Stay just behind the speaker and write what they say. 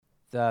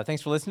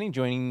Thanks for listening.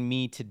 Joining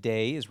me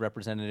today is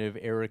Representative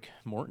Erik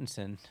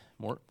Mortensen.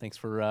 Mort, thanks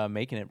for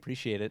making it.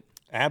 Appreciate it.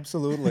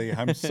 Absolutely.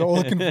 I'm so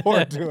looking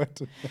forward to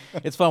it.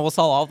 It's fun. We'll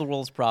solve all the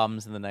world's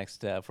problems in the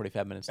next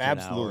 45 minutes to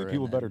Absolutely. an hour.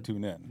 People better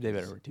tune in. They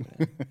better tune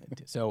in.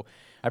 So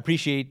I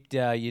appreciate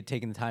you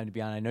taking the time to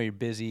be on. I know you're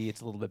busy.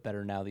 It's a little bit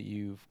better now that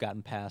you've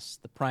gotten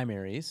past the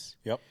primaries.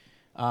 Yep.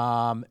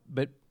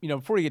 But,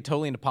 before you get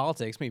totally into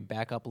politics, maybe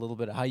back up a little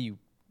bit of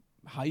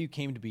how you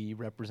came to be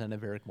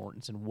Representative Erik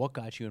Mortensen. What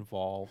got you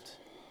involved?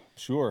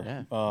 Sure.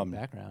 Yeah,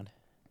 background.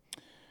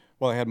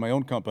 Well, I had my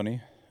own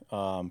company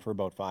for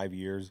about 5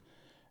 years.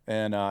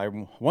 And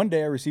one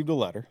day I received a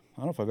letter. I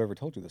don't know if I've ever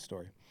told you this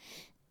story.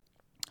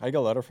 I got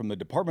a letter from the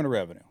Department of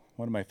Revenue,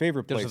 one of my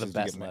favorite places Those are the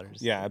best to get letters.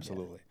 Yeah,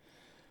 absolutely.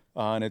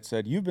 Yeah. And it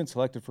said, "You've been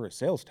selected for a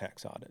sales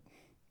tax audit."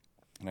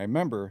 And I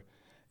remember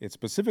it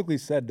specifically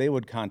said they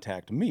would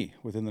contact me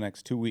within the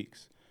next 2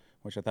 weeks,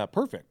 which I thought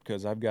perfect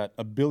because I've got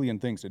a billion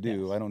things to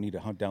do. Yes. I don't need to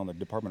hunt down the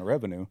Department of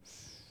Revenue.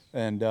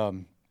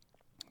 And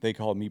they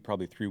called me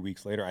probably 3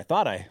 weeks later. I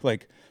thought I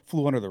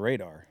flew under the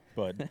radar,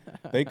 but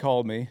they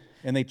called me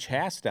and they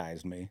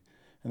chastised me.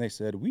 And they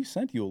said, "We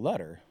sent you a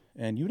letter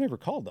and you never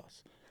called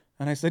us."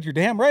 And I said, "You're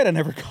damn right I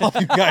never called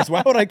you guys.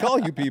 Why would I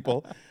call you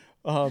people?"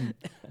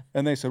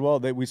 And they said, well,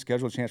 we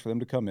scheduled a chance for them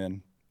to come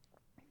in.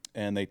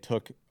 And they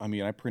took,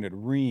 I printed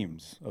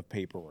reams of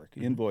paperwork,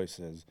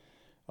 invoices,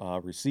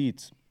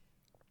 receipts.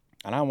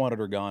 And I wanted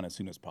her gone as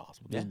soon as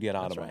possible. Just get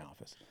out of my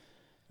office.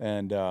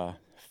 And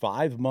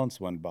 5 months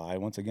went by.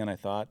 Once again, I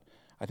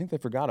think they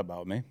forgot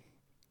about me,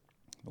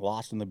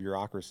 lost in the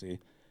bureaucracy.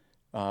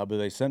 But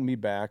they sent me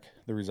back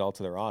the results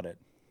of their audit.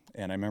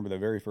 And I remember the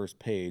very first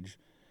page,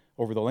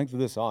 over the length of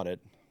this audit,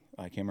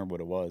 I can't remember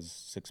what it was,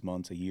 6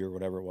 months, a year,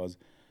 whatever it was.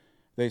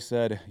 They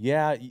said,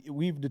 "Yeah,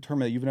 we've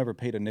determined that you've never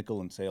paid a nickel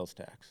in sales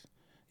tax,"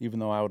 even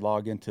though I would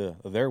log into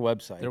their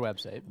website,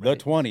 the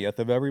 20th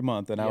of every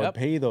month, and I would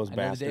pay those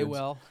bastards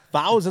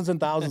thousands and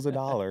thousands of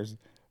dollars,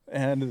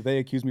 and they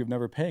accused me of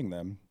never paying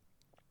them.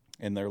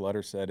 And their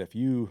letter said, "If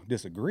you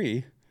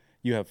disagree,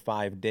 you have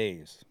 5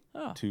 days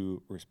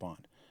to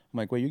respond." I'm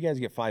like, "Well, you guys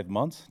get 5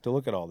 months to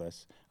look at all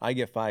this. I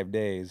get 5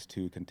 days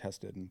to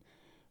contest it." And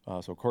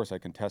so, of course, I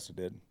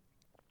contested it.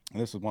 And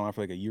this was going on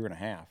for like a year and a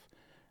half.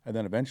 And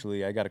then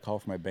eventually I got a call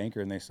from my banker,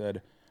 and they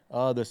said,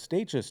 "The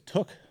state just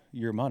took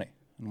your money."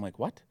 And I'm like,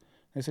 "What?"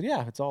 They said,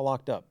 "Yeah, it's all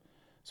locked up."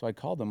 So I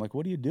called them, like,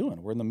 "What are you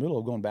doing?" We're in the middle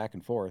of going back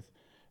and forth.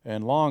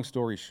 And long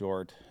story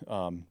short,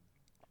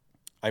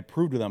 I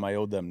proved to them I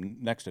owed them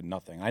next to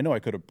nothing. I know I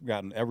could have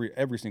gotten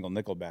every single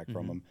nickel back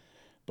from them.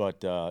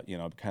 But,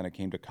 it kind of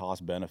came to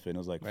cost benefit. It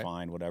was like,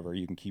 fine, whatever.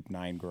 You can keep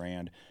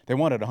 $9,000. They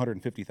wanted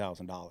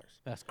 $150,000.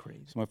 That's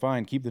crazy. So I'm like,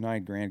 fine, keep the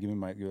 $9,000, give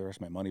me the rest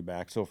of my money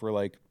back. So for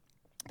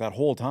that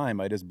whole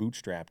time, I just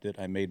bootstrapped it.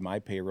 I made my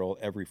payroll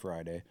every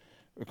Friday.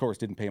 Of course,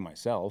 didn't pay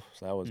myself,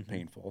 so that was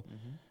painful.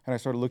 And I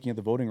started looking at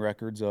the voting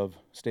records of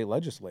state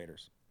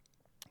legislators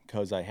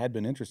because I had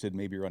been interested in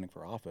maybe running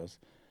for office.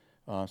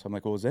 So I'm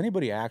like, well, is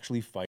anybody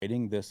actually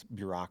fighting this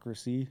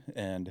bureaucracy?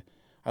 And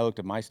I looked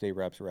at my state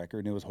rep's record,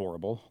 and it was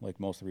horrible, like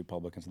most of the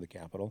Republicans in the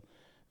Capitol.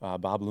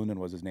 Bob Lunan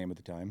was his name at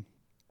the time.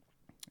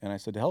 And I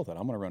said, to hell with it,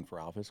 I'm going to run for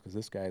office because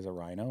this guy's a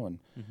rhino.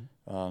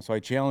 And so I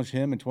challenged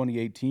him in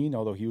 2018,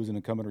 although he was an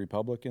incumbent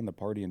Republican. The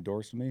party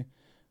endorsed me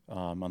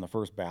on the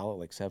first ballot,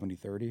 like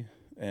 70-30.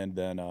 And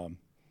then,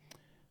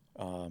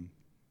 of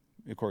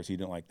course, he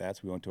didn't like that,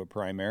 so we went to a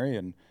primary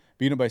and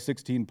beat him by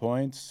 16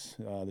 points.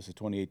 This is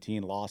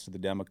 2018, lost to the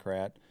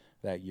Democrat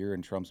that year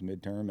in Trump's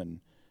midterm, and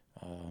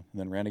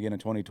then ran again in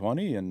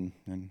 2020, and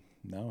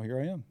now here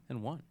I am.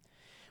 And won.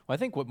 Well, I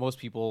think what most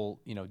people,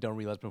 don't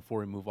realize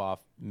before we move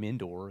off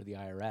Mindor or the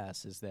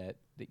IRS is that,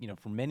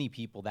 for many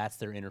people, that's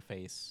their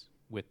interface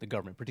with the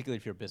government, particularly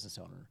if you're a business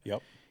owner.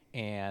 Yep.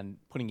 And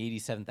putting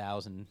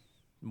 87,000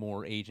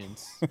 more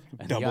agents in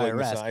the Doubling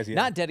the IRS, size,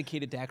 not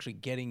dedicated to actually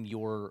getting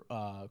your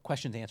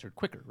questions answered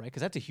quicker, right?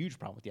 Because that's a huge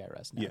problem with the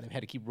IRS now. Yeah. They've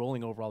had to keep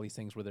rolling over all these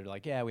things where they're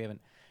like, yeah, we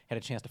haven't had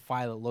a chance to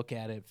file it, look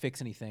at it,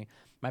 fix anything.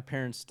 My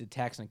parents did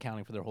tax and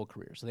accounting for their whole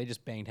career, so they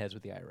just banged heads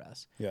with the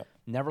IRS. Yeah.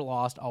 Never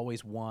lost,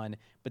 always won,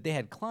 but they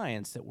had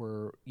clients that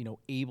were,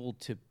 able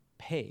to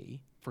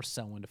pay for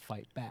someone to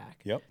fight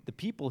back. Yep. The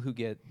people who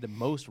get the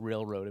most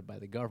railroaded by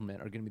the government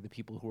are going to be the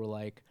people who are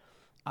like,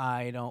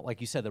 I don't,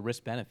 like you said, the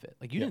risk benefit.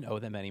 Like, you didn't owe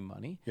them any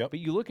money, but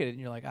you look at it and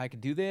you're like, I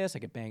could do this, I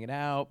could bang it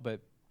out,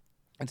 but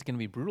it's going to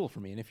be brutal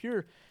for me. And if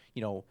you're,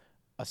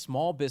 a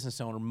small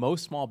business owner,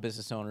 most small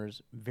business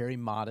owners, very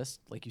modest,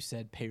 like you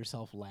said, pay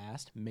yourself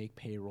last, make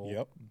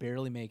payroll,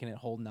 barely making it,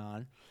 holding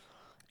on.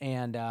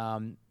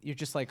 And you're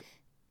just like,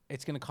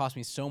 it's going to cost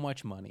me so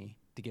much money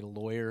to get a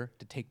lawyer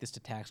to take this to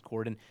tax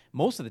court. And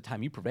most of the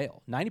time you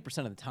prevail. 90%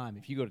 of the time,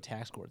 if you go to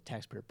tax court, the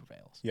taxpayer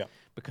prevails. Yeah.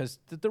 Because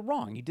they're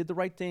wrong. You did the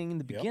right thing in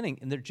the beginning,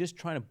 and they're just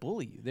trying to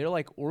bully you. They're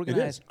like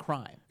organized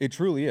crime. It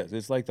truly is.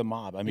 It's like the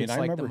mob. I mean, It's I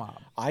like the remember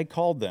mob. I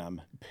called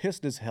them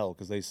pissed as hell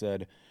because they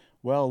said,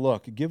 well,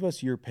 look, give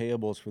us your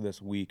payables for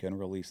this week and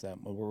release that.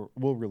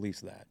 We'll release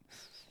that.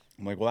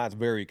 I'm like, well, that's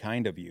very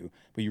kind of you,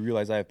 but you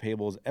realize I have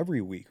payables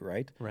every week,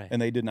 right? Right.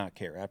 And they did not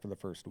care after the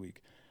first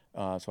week.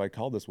 So I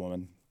called this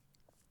woman,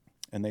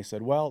 And they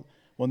said, well,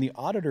 when the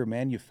auditor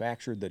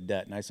manufactured the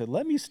debt, and I said,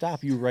 let me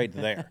stop you right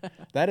there.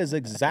 That is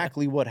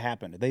exactly what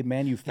happened. They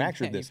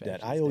manufactured this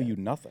debt. I owe you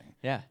nothing.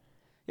 Yeah.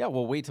 Yeah,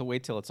 well, wait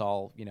till it's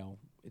all,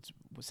 it's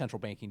central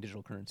banking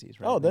digital currencies,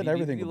 right? Oh, then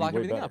everything you would lock be way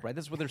everything better. up, right?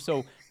 That's what they're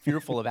so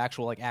fearful of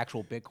actual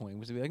Bitcoin,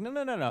 was to be like,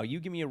 no. You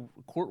give me a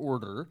court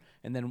order,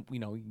 and then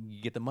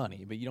you get the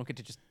money, but you don't get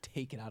to just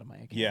take it out of my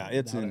account. Yeah,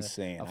 it's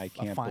insane. I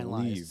can't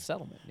believe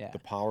settlement. Yeah. the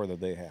power that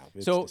they have.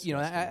 It's so disgusting.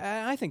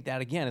 I think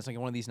that again, it's like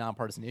one of these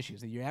nonpartisan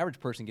issues that your average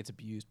person gets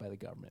abused by the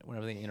government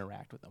whenever they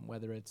interact with them,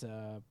 whether it's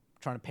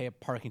trying to pay a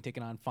parking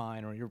ticket on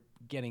fine, or you're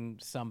getting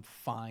some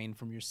fine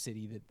from your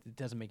city that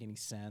doesn't make any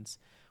sense,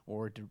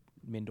 or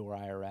Mindor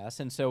IRS.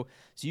 And so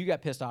you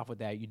got pissed off with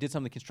that. You did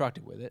something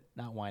constructive with it,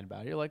 not whine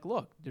about it. You're like,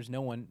 look, there's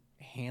no one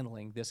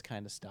handling this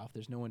kind of stuff.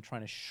 There's no one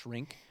trying to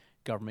shrink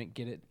government,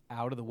 get it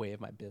out of the way of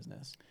my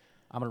business.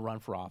 I'm going to run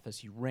for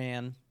office. You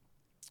ran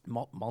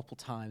multiple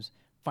times,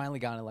 finally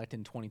got elected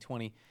in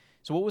 2020.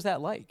 So what was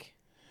that like?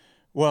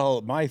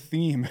 Well, my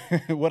theme,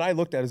 what I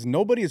looked at is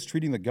nobody is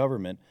treating the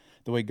government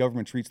the way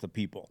government treats the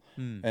people.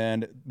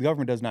 And the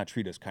government does not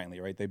treat us kindly,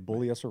 right? They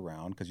bully us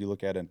around, because you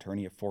look at an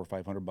attorney at $400 or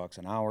 $500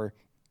 an hour,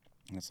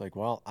 and it's like,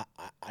 well,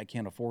 I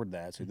can't afford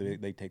that. So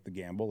they take the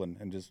gamble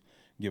and just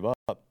give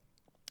up.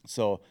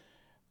 So,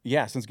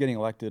 yeah, since getting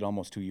elected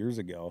almost 2 years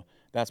ago,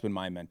 that's been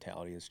my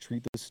mentality, is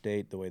treat the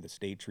state the way the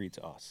state treats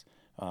us,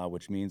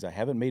 which means I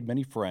haven't made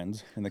many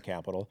friends in the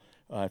Capitol.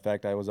 In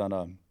fact, I was on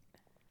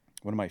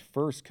one of my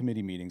first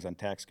committee meetings on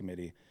tax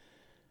committee.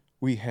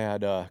 We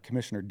had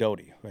Commissioner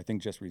Doty, who I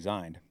think just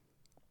resigned,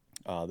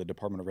 the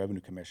Department of Revenue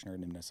Commissioner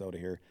in Minnesota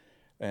here.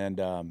 And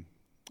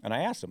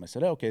I asked him, I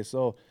said, okay,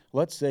 so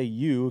let's say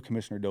you,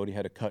 Commissioner Doty,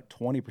 had to cut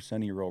 20%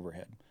 of your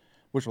overhead,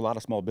 which a lot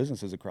of small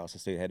businesses across the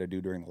state had to do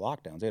during the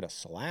lockdowns. They had to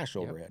slash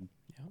overhead.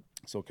 Yep.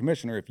 So,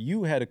 Commissioner, if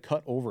you had to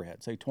cut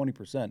overhead, say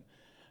 20%,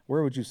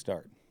 where would you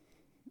start?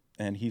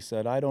 And he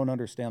said, I don't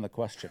understand the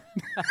question.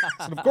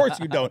 I said, of course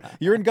you don't.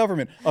 You're in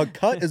government. A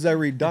cut is a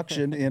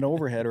reduction in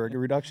overhead or a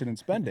reduction in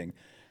spending.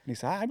 And he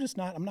said,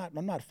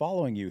 I'm not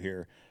following you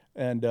here.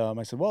 And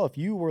I said, well, if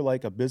you were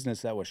like a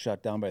business that was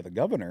shut down by the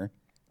governor,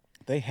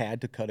 they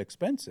had to cut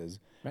expenses.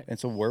 Right. And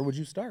so where would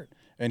you start?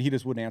 And he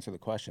just wouldn't answer the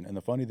question. And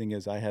the funny thing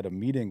is, I had a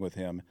meeting with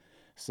him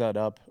set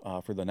up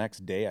for the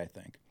next day, I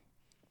think.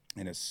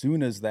 And as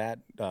soon as that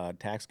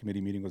tax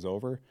committee meeting was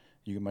over,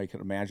 you might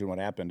imagine what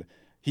happened.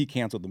 He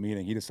canceled the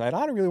meeting. He decided,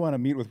 I don't really want to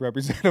meet with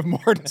Representative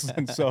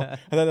Mortensen. So I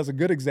thought that's a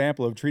good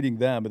example of treating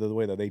them the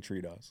way that they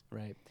treat us.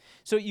 Right.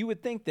 So you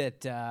would think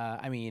that,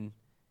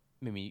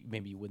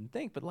 maybe you wouldn't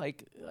think, but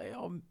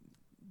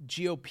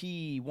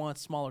GOP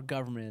wants smaller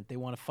government. They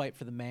want to fight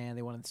for the man.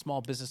 They want small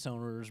business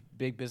owners,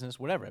 big business,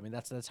 whatever. I mean,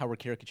 that's how we're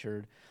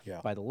caricatured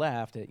by the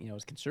left.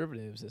 As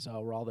conservatives, is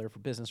we're all there for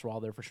business. We're all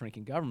there for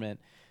shrinking government.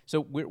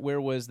 So where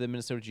was the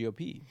Minnesota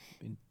GOP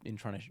in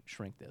trying to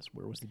shrink this?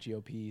 Where was the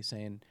GOP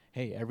saying,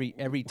 hey,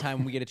 every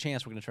time we get a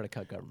chance, we're going to try to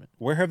cut government?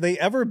 Where have they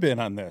ever been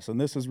on this?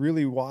 And this is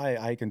really why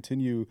I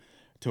continue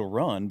to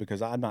run,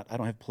 because I don't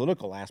have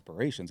political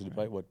aspirations,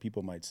 despite what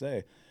people might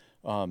say.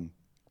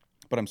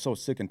 But I'm so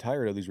sick and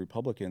tired of these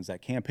Republicans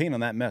that campaign on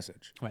that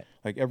message. Right.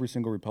 Like every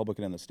single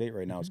Republican in the state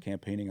right now is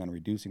campaigning on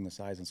reducing the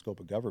size and scope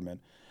of government,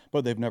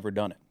 but they've never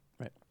done it.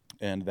 Right.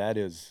 And that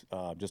is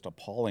just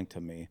appalling to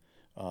me.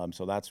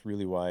 So that's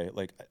really why,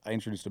 I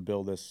introduced a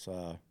bill it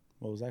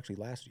was actually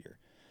last year.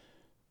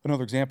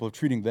 Another example of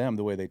treating them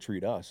the way they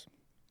treat us.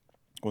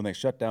 When they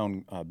shut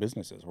down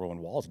businesses, or when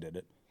Walls did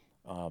it,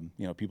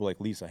 people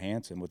like Lisa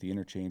Hansen with the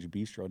Interchange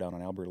Bistro down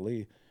on Alberta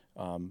Lee,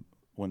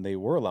 when they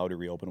were allowed to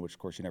reopen, which of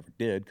course you never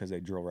did because they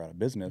drove her out of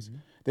business,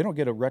 they don't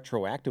get to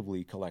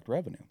retroactively collect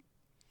revenue.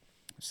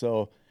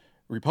 So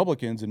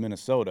Republicans in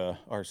Minnesota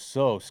are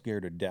so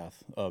scared to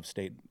death of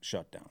state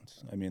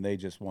shutdowns. I mean, they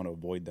just want to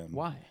avoid them.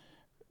 Why?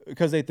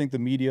 Because they think the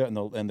media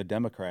and the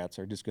Democrats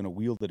are just going to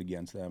wield it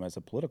against them as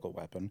a political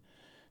weapon.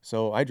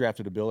 So I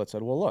drafted a bill that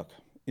said, well, look,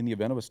 in the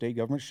event of a state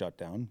government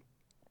shutdown,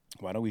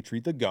 why don't we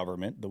treat the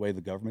government the way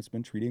the government's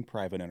been treating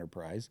private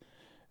enterprise?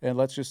 And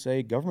let's just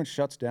say government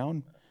shuts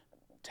down,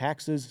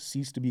 taxes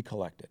cease to be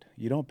collected.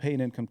 You don't pay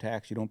an income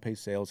tax. You don't pay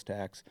sales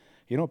tax.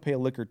 You don't pay a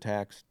liquor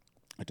tax,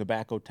 a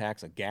tobacco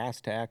tax, a gas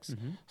tax.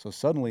 So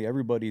suddenly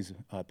everybody's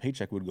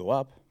paycheck would go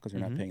up because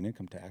you're not paying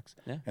income tax.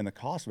 Yeah. And the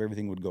cost of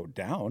everything would go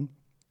down.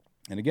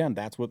 And again,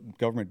 that's what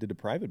government did to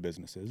private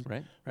businesses.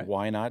 Right.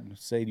 Why not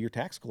say your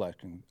tax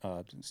collection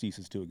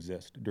ceases to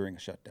exist during a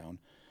shutdown?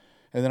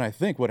 And then I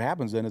think what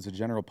happens then is the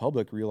general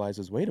public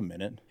realizes, wait a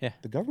minute,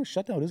 the government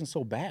shutdown isn't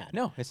so bad.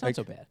 No, it's not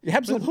so bad.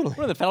 Absolutely.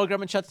 When the federal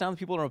government shuts down, the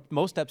people are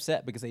most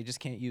upset because they just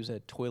can't use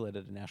a toilet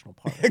at a national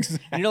park.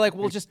 Exactly. And you're like,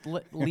 we'll just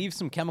leave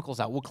some chemicals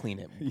out. We'll clean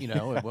it.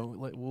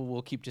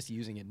 We'll keep just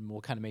using it, and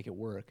we'll kind of make it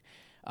work.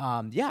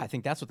 I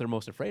think that's what they're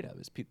most afraid of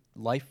is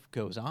life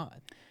goes on.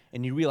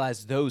 And you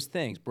realize those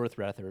things, birth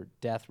record,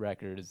 death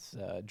records,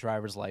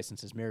 driver's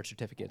licenses, marriage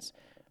certificates,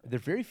 they're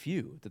very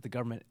few that the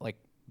government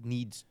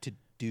needs to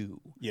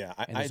do. Yeah.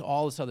 And there's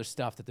all this other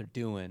stuff that they're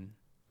doing.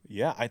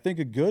 Yeah, I think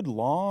a good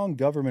long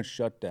government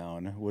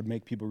shutdown would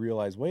make people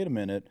realize, wait a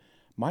minute,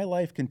 my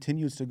life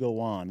continues to go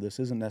on. This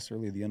isn't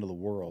necessarily the end of the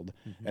world.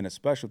 And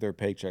especially if their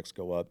paychecks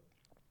go up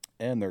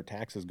and their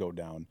taxes go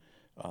down.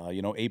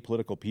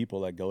 Apolitical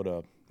people that go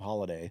to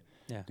Holiday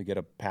to get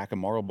a pack of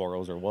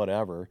Marlboros or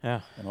whatever.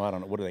 Yeah. And I don't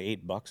know, what are they,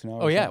 $8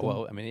 now? Oh yeah,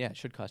 well, I mean, it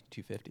should cost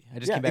 $2.50. I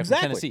just came back from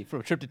Tennessee for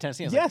a trip to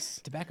Tennessee. I was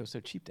like, tobacco's so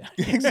cheap down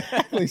here.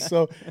 Exactly.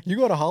 So you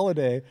go to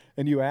Holiday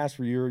and you ask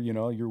for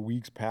your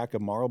week's pack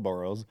of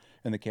Marlboros,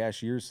 and the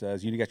cashier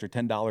says you got your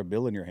 $10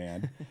 bill in your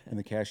hand, and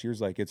the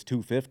cashier's like, it's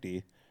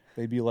 $2.50.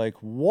 They'd be like,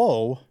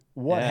 whoa,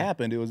 what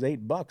happened? It was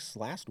 $8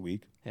 last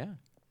week. Yeah.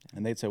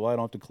 And they'd say, well, I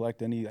don't have to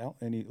collect any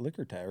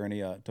liquor tax or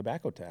any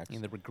tobacco tax.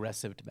 And the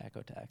regressive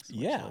tobacco tax.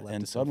 Yeah,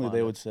 and suddenly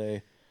they would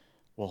say,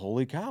 well,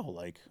 holy cow,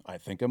 like, I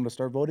think I'm going to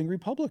start voting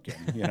Republican,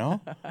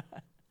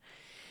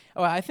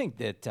 Oh, I think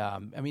that,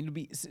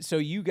 so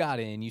you got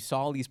in, you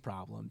saw all these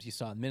problems, you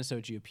saw the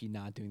Minnesota GOP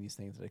not doing these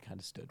things that it kind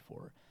of stood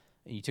for,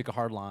 and you took a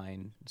hard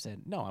line and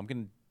said, no, I'm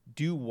going to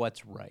do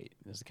what's right.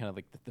 This is kind of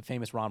like the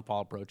famous Ron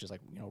Paul approach is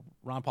like,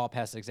 Ron Paul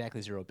passed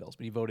exactly 0 bills,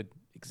 but he voted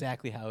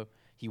exactly how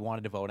he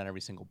wanted to vote on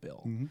every single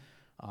bill.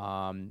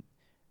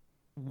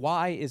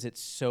 Why is it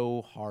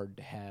so hard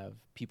to have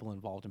people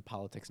involved in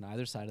politics on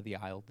either side of the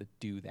aisle that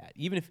do that?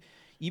 Even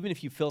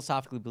if you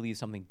philosophically believe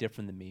something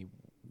different than me,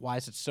 why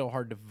is it so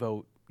hard to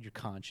vote your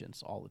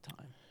conscience all the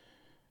time?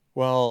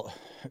 Well,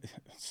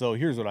 so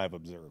here's what I've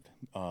observed.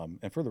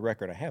 And for the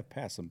record, I have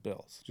passed some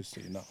bills, just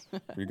so you know,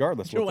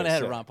 regardless of what went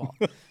ahead of Ron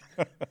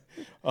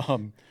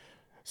Paul.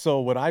 So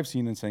what I've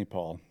seen in St.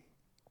 Paul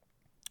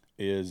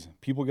is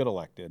people get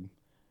elected,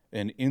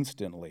 and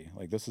instantly,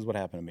 like this is what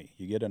happened to me.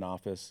 You get in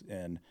office,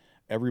 and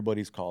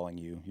everybody's calling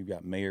you. You've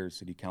got mayors,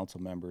 city council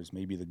members,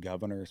 maybe the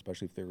governor,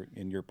 especially if they're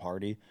in your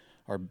party,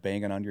 are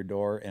banging on your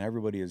door, and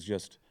everybody is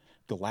just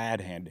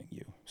glad-handing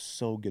you.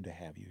 So good to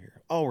have you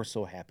here. Oh, we're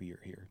so happy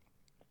you're here.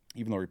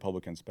 Even though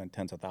Republicans spent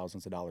tens of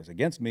thousands of dollars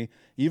against me,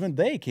 even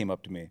they came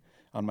up to me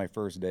on my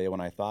first day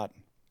when I thought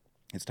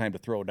it's time to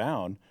throw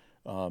down,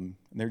 and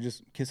they're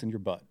just kissing your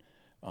butt.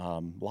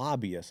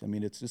 Lobbyists, I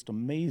mean, it's just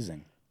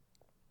amazing.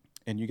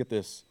 And you get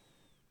this,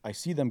 I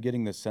see them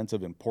getting this sense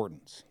of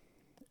importance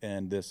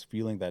and this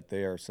feeling that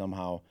they are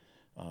somehow,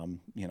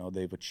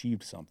 they've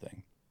achieved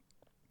something.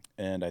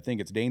 And I think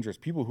it's dangerous.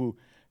 People who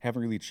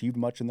haven't really achieved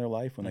much in their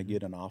life, when they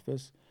get in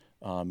office,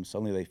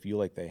 suddenly they feel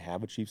like they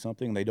have achieved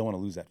something, and they don't want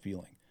to lose that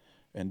feeling.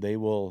 And they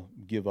will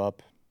give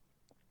up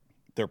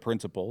their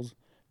principles.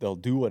 They'll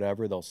do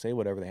whatever, they'll say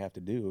whatever they have to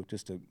do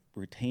just to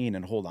retain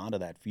and hold on to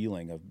that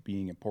feeling of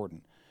being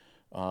important.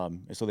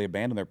 And so they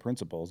abandon their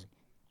principles.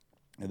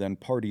 And then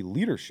party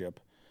leadership,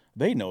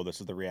 they know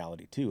this is the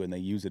reality too, and they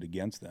use it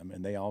against them,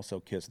 and they also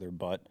kiss their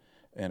butt.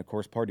 And of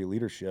course, party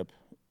leadership,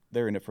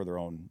 they're in it for their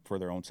own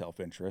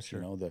self-interest.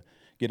 Sure. The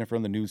get in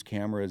front of the news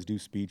cameras, do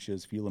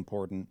speeches, feel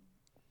important,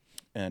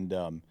 and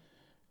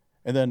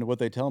then what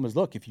they tell them is,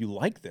 look, if you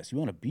like this, you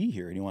want to be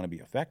here and you want to be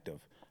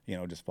effective,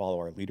 just follow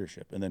our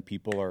leadership. And then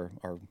people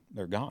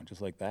they're gone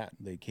just like that.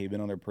 They cave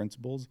in on their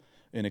principles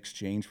in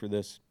exchange for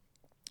this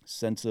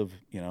sense of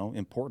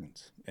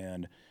importance.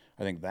 And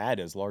I think that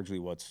is largely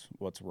what's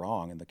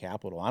wrong in the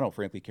Capitol. I don't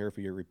frankly care if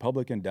you're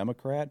Republican,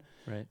 Democrat.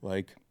 Right.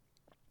 Like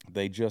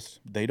they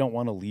don't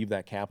want to leave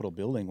that Capitol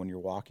building when you're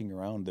walking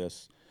around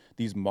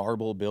these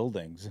marble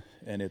buildings,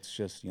 and it's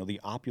just the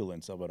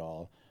opulence of it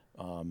all.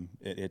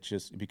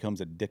 It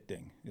becomes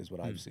addicting, is what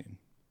I've seen.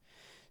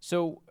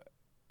 So,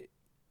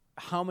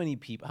 how many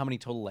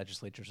total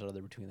legislatures are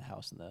there between the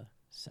House and the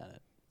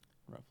Senate,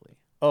 roughly?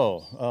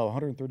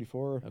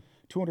 134, okay.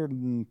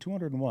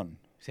 201.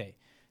 Okay.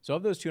 So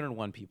of those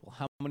 201 people,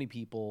 how many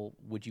people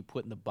would you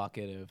put in the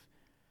bucket of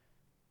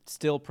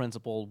still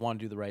principled, want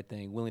to do the right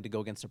thing, willing to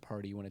go against their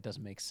party when it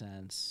doesn't make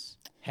sense,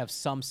 have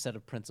some set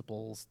of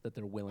principles that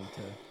they're willing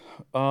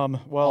to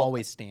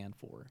always stand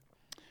for?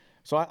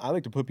 So I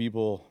like to put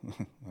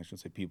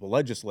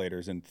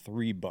legislators in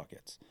 3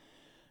 buckets.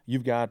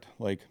 You've got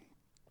like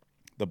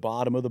the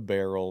bottom of the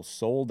barrel,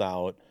 sold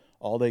out.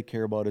 All they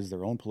care about is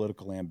their own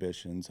political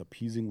ambitions,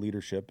 appeasing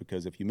leadership,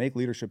 because if you make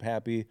leadership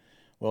happy,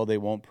 well, they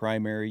won't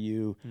primary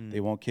you. They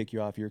won't kick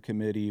you off your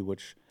committee,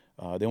 which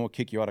they won't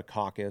kick you out of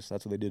caucus.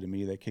 That's what they did to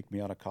me. They kicked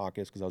me out of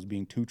caucus because I was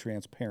being too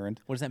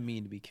transparent. What does that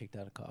mean to be kicked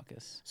out of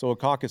caucus? So a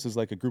caucus is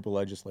like a group of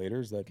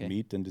legislators that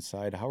meet and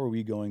decide how are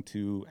we going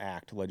to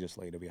act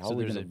legislatively, how are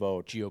we going to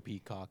vote.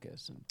 GOP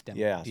caucus. And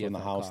so in the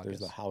House, there's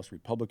the House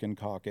Republican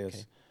caucus.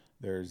 Okay.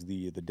 There's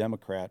the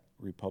Democrat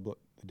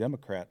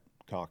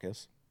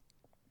caucus.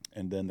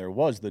 And then there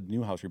was the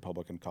new House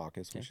Republican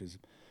caucus, which is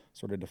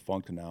sort of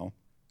defunct now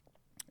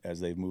as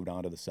they've moved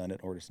on to the Senate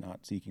or just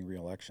not seeking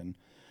re-election.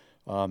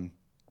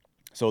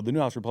 So the new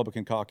House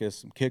Republican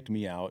caucus kicked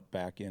me out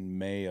back in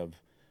May of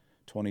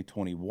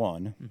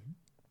 2021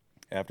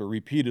 after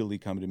repeatedly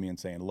coming to me and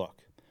saying,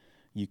 look,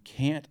 you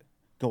can't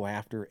go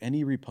after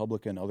any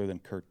Republican other than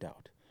Kurt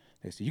Dowd.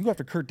 They said, you can go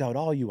after Kurt Dowd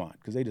all you want,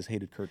 because they just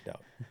hated Kurt Dowd.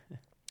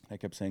 I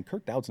kept saying,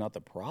 Kurt Dowd's not the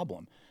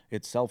problem.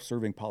 It's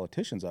self-serving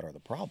politicians that are the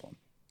problem.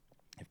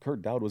 If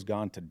Kurt Dowd was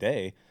gone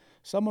today,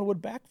 someone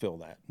would backfill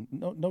that.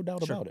 No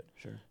doubt about it.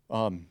 Sure.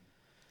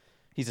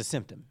 He's a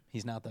symptom.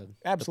 He's not the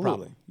Absolutely.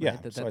 problem, Yeah.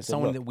 right? So I said,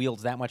 someone look, that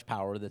wields that much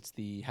power, that's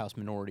the House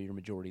minority or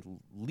majority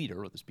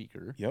leader or the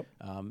speaker. Yep.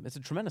 It's a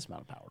tremendous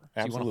amount of power. So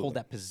Absolutely. you want to hold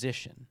that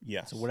position.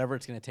 Yes. So whatever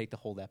it's going to take to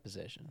hold that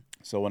position.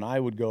 So when I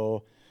would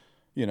go,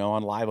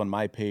 on live on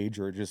my page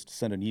or just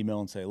send an email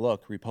and say,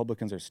 look,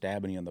 Republicans are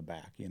stabbing you in the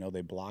back.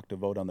 They blocked a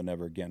vote on the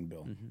Never Again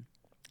bill. Mm-hmm.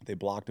 They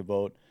blocked a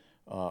vote,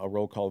 a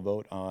roll call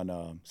vote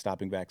on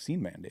stopping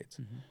vaccine mandates.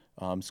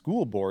 Mm-hmm.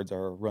 School boards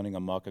are running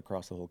amok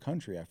across the whole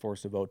country. I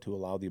forced a vote to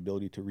allow the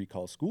ability to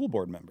recall school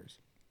board members.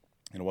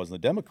 And it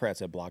wasn't the Democrats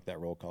that blocked that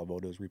roll call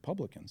vote, it was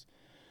Republicans.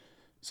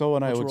 So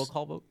when What's I would... a roll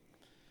call vote?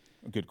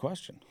 Good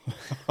question.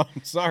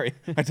 I'm sorry.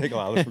 I take a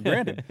lot of this for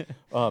granted.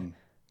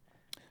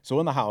 So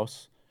in the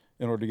House,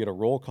 in order to get a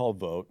roll call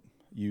vote,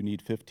 you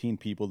need 15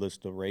 people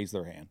just to raise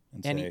their hand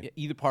and say...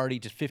 Either party,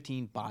 just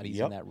 15 bodies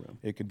Yep. in that room.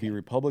 It could be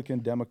Republican,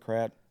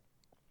 Democrat,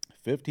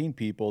 15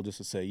 people just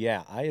to say,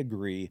 yeah, I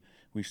agree,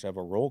 we should have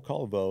a roll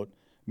call vote,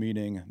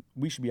 meaning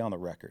we should be on the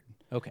record.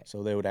 Okay.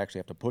 So they would actually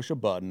have to push a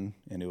button,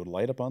 and it would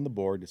light up on the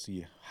board to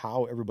see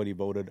how everybody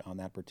voted on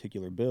that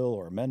particular bill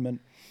or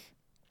amendment.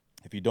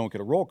 If you don't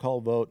get a roll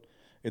call vote,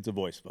 it's a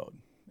voice vote.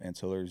 And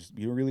so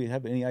you don't really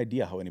have any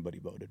idea how anybody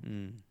voted.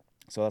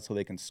 So that's how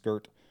they can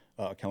skirt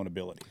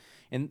accountability.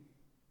 And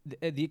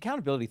the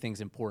accountability thing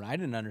is important. I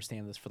didn't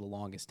understand this for the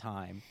longest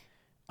time,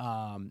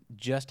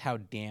 just how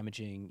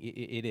damaging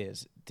it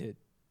is to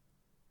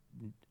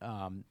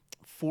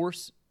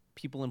force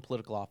people in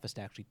political office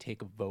to actually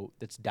take a vote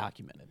that's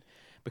documented.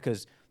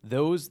 Because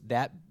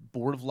that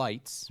board of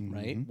lights,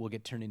 right, will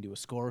get turned into a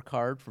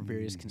scorecard for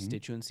various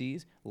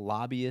constituencies.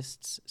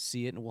 Lobbyists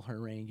see it and will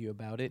harangue you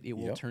about it. It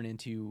will turn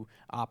into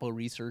Oppo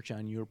research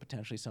on you, or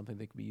potentially something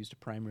that could be used to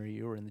primary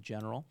you or in the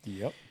general.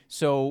 Yep.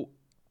 So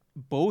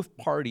both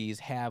parties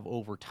have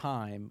over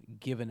time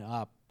given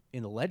up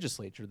in the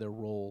legislature their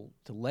role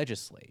to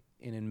legislate,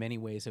 and in many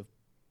ways have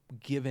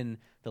given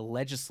the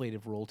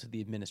legislative role to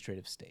the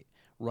administrative state,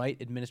 right?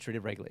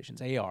 Administrative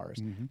regulations,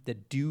 ARs,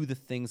 that do the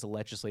things the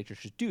legislature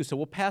should do. So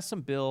we'll pass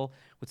some bill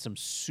with some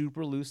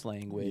super loose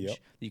language that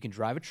you can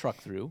drive a truck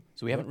through.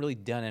 So we haven't really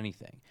done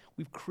anything.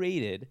 We've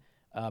created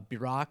a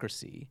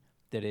bureaucracy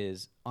that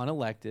is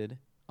unelected,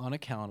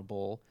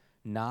 unaccountable,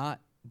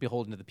 not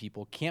beholden to the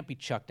people, can't be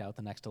chucked out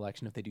the next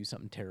election if they do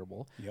something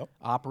terrible,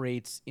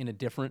 operates in a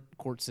different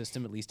court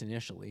system, at least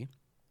initially,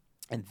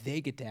 and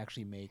they get to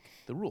actually make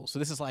the rules. So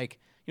this is like,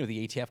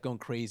 the ATF going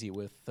crazy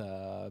with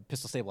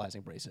pistol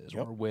stabilizing braces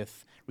or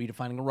with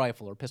redefining a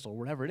rifle or pistol or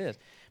whatever it is.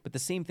 But the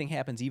same thing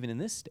happens even in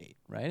this state,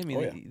 right? I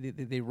mean,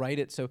 they write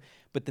it so.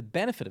 But the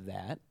benefit of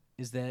that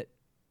is that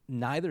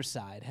neither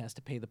side has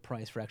to pay the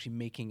price for actually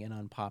making an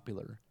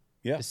unpopular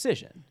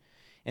decision.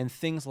 And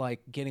things like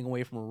getting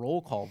away from a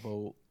roll call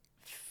vote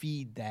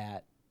feed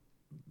that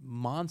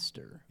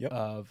monster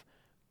of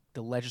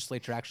the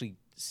legislature actually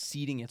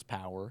ceding its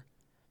power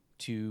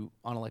to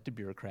unelected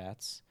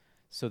bureaucrats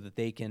so that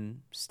they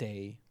can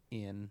stay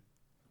in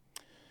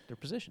their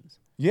positions.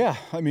 Yeah,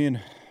 I mean,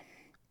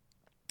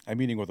 I'm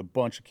meeting with a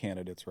bunch of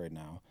candidates right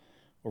now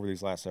over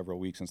these last several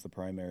weeks since the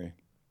primary,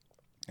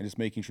 and just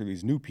making sure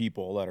these new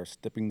people that are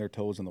dipping their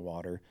toes in the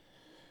water,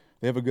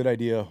 they have a good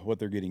idea what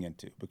they're getting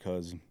into,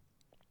 because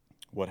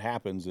what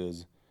happens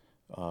is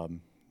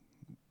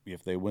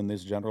if they win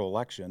this general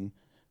election,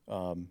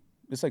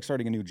 it's like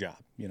starting a new job.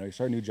 You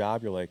start a new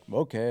job, you're like,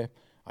 okay,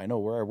 I know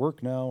where I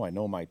work now, I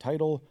know my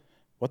title,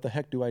 what the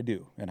heck do I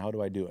do, and how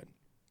do I do it?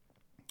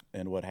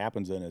 And what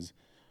happens then is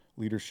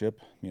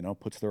leadership,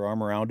 puts their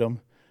arm around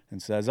them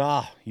and says,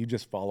 you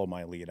just follow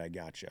my lead, I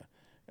gotcha.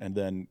 And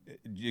then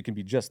it can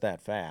be just that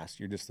fast.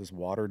 You're just this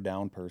watered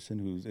down person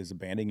who is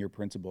abandoning your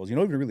principles. You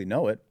don't even really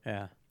know it.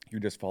 Yeah.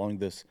 You're just following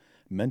this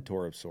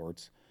mentor of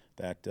sorts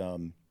that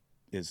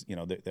is, they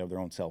have their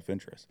own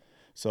self-interest.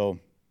 So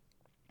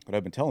what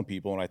I've been telling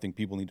people, and I think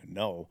people need to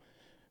know,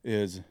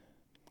 is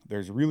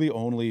there's really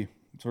only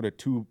sort of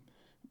two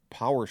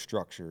power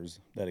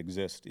structures that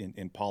exist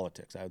in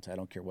politics. I would say, I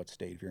don't care what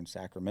state. If you're in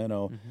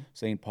Sacramento,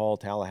 St. Paul,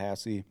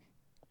 Tallahassee,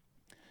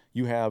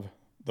 you have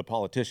the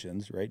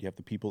politicians, right? You have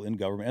the people in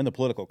government and the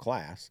political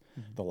class,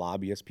 the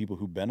lobbyists, people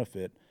who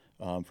benefit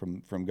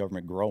from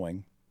government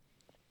growing.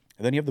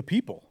 And then you have the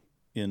people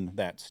in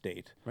that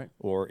state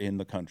or in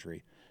the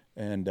country.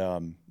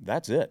 And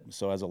that's it.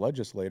 So as a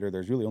legislator,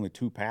 there's really only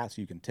two paths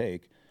you can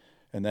take,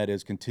 and that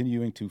is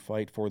continuing to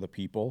fight for the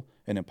people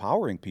and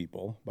empowering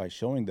people by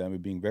showing them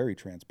and being very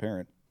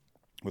transparent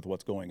with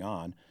what's going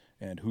on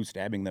and who's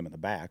stabbing them in the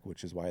back,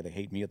 which is why they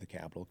hate me at the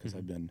Capitol, because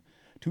I've been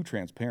too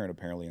transparent,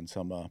 apparently, in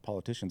some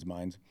politicians'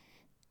 minds.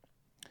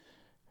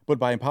 But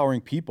by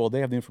empowering people, they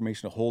have the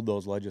information to hold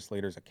those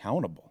legislators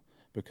accountable,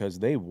 because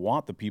they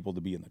want the people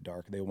to be in the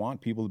dark. They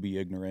want people to be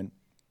ignorant,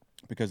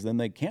 because then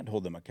they can't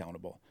hold them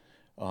accountable.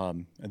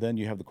 And then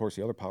you have, of course,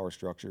 the other power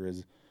structure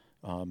is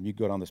you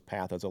go down this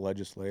path as a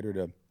legislator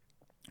to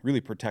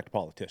really protect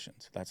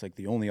politicians. That's like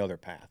the only other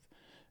path.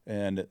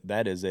 And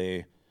that is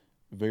a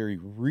very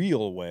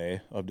real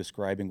way of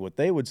describing what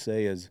they would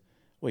say is,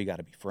 well, you got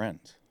to be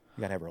friends.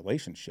 You got to have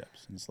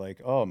relationships. And it's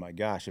like, oh my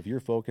gosh, if your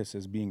focus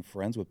is being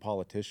friends with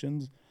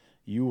politicians,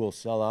 you will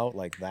sell out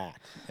like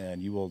that,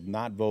 and you will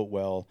not vote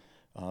well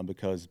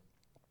because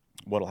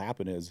what'll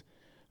happen is,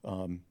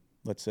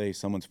 let's say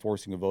someone's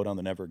forcing a vote on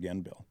the Never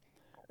Again bill.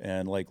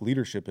 And like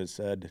leadership has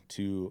said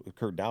to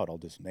Kurt Dowd, I'll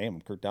just name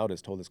him, Kurt Dowd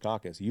has told his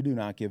caucus, you do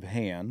not give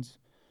hands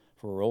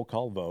for a roll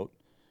call vote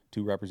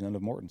to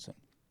Representative Mortensen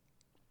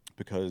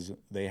because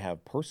they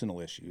have personal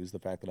issues, the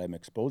fact that I'm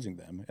exposing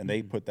them, and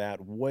they put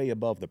that way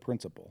above the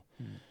principle.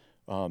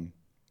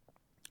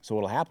 So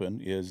what'll happen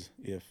is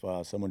if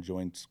someone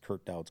joins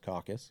Kurt Dowd's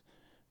caucus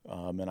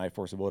and I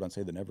force a vote on,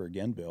 say, the Never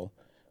Again bill,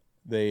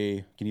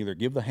 they can either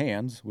give the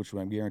hands, which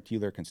I guarantee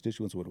their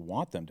constituents would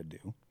want them to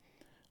do,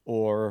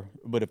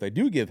 but if they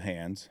do give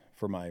hands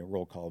for my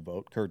roll call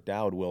vote, Kurt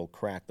Dowd will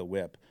crack the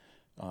whip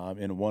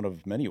in one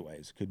of many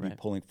ways. Could be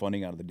pulling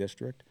funding out of the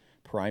district,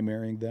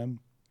 primarying them,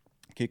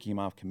 kicking them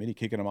off committee,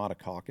 kicking them out of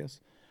caucus.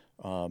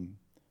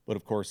 But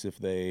of course, if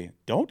they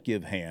don't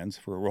give hands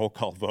for a roll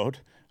call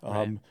vote,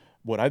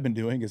 what I've been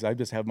doing is I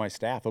just have my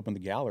staff up in the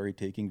gallery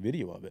taking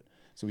video of it.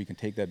 So we can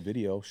take that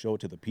video, show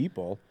it to the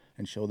people,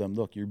 and show them,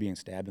 look, you're being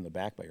stabbed in the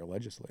back by your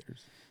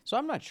legislators. So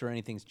I'm not sure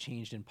anything's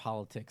changed in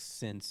politics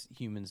since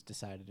humans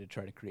decided to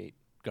try to create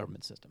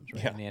government systems,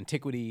 right? In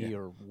antiquity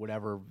or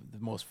whatever, the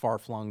most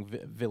far-flung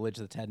village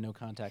that's had no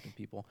contact with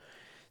people.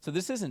 So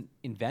this isn't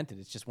invented.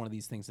 It's just one of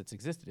these things that's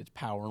existed. It's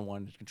power and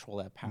wanting to control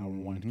that power,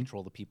 wanting to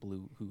control the people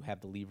who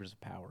have the levers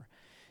of power.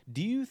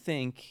 Do you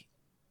think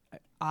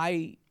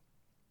I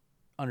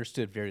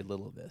understood very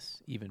little of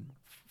this even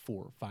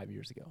 4 or 5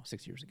 years ago,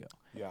 6 years ago.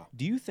 Yeah.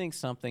 Do you think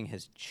something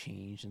has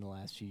changed in the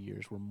last few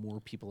years where more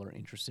people are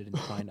interested in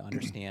trying to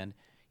understand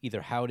either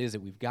how it is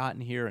that we've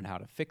gotten here and how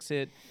to fix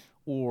it,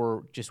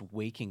 or just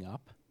waking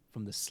up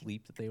from the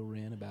sleep that they were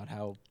in about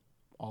how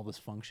all this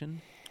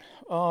functioned?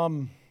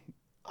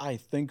 I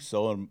think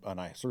so,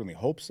 and I certainly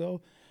hope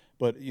so.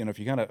 But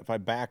if I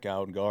back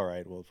out and go, all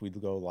right, well, if we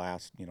go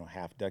last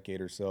half decade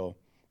or so,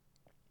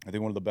 I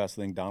think one of the best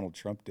things Donald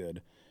Trump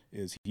did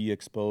is he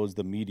exposed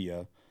the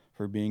media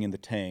for being in the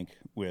tank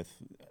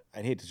with,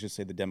 I'd hate to just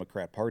say the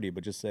Democrat Party,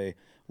 but just say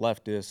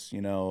leftists,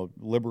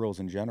 liberals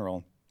in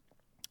general,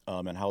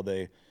 and how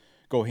they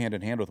go hand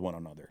in hand with one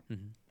another.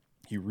 Mm-hmm.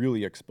 He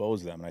really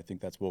exposed them, and I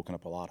think that's woken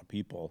up a lot of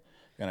people.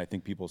 And I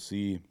think people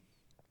see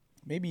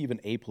maybe even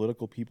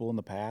apolitical people in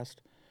the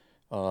past,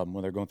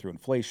 when they're going through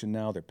inflation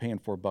now, they're paying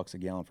 $4 a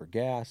gallon for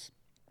gas.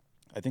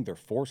 I think they're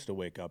forced to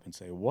wake up and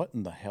say, what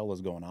in the hell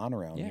is going on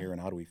around here,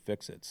 and how do we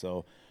fix it?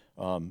 So,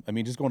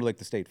 just going to like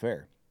the state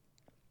fair.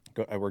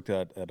 I worked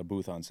at a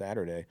booth on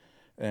Saturday,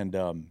 and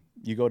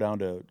you go down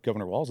to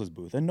Governor Walz's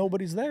booth, and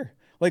nobody's there.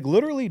 Like,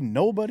 literally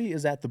nobody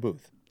is at the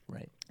booth.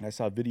 Right. And I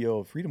saw a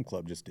video Freedom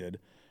Club just did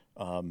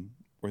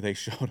where they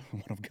showed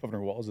one of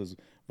Governor Walz's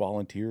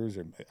volunteers,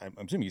 or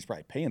I'm assuming he's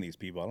probably paying these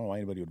people. I don't know why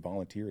anybody would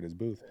volunteer at his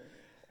booth.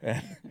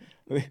 And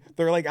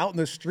they're like out in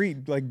the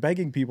street, like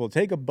begging people,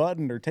 take a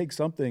button or take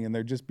something, and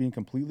they're just being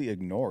completely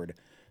ignored.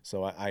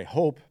 So I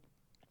hope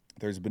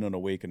there's been an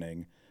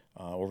awakening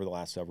over the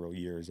last several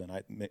years,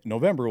 and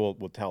November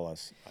will tell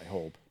us, I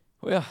hope.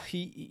 Well,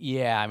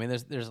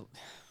 there's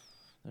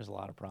a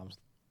lot of problems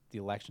with the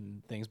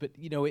election things, but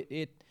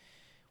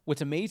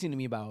what's amazing to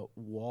me about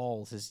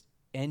Walz is,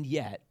 and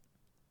yet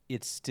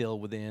it's still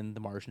within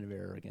the margin of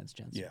error against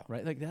Jensen,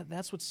 right? Like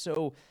that's what's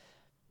so.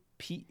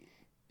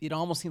 It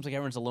almost seems like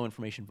everyone's a low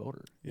information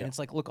voter. Yeah. And it's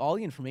like, look, all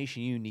the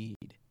information you need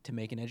to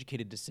make an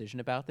educated decision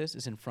about this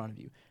is in front of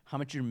you. How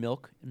much your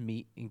milk and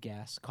meat and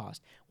gas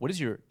cost? What is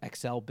your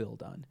Excel bill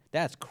done?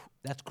 That's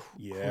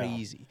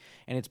crazy.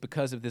 And it's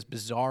because of this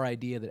bizarre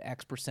idea that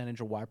X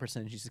percentage or Y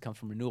percentage usually comes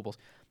from renewables.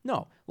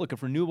 No, look, if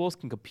renewables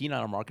can compete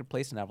on a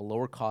marketplace and have a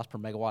lower cost per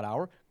megawatt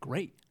hour,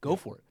 great, go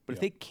for it. But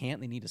if they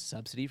can't, they need a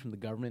subsidy from the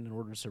government in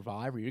order to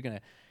survive, or you're going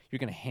to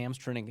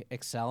hamstring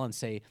Excel and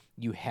say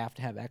you have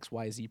to have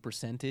XYZ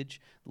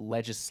percentage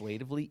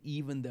legislatively,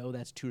 even though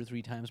that's 2 or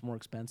 3 times more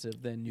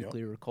expensive than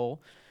nuclear or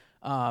coal.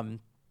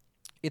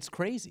 It's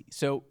crazy.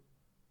 So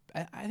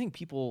I think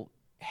people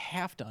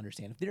have to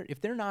understand if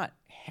they're not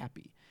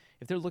happy,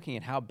 if they're looking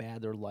at how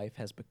bad their life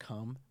has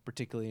become,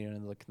 particularly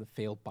in the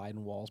failed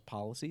Biden-Walz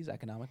policies,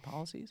 economic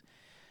policies,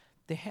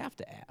 they have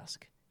to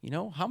ask.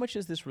 How much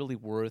is this really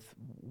worth?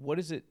 What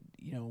is it?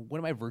 What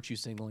am I virtue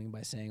signaling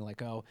by saying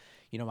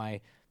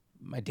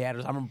my dad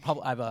was. I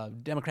have a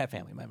Democrat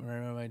family.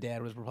 My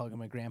dad was Republican.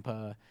 My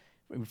grandpa.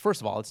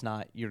 First of all, it's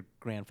not your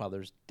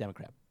grandfather's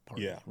Democrat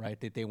party, right?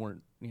 They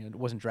weren't. It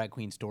wasn't Drag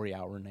Queen Story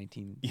Hour in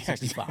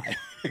 1965.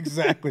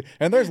 Exactly.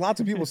 And there's lots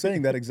of people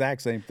saying that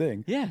exact same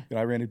thing. Yeah.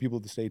 I ran into people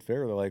at the state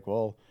fair. They're like,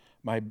 well,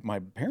 my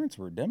parents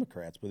were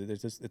Democrats, but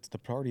the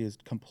party has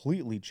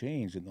completely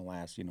changed in the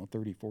last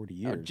 30, 40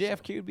 years.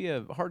 JFK would be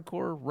a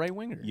hardcore right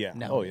winger. Yeah.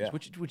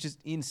 Which is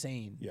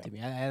insane to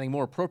me. I think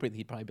more appropriately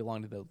he'd probably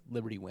belong to the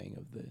liberty wing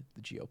of the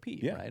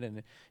GOP, right?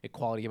 An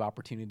equality of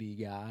opportunity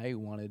guy who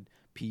wanted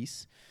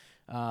peace.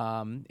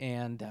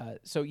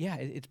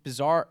 It's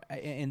bizarre.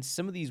 And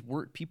some of these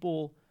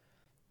people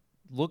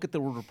look at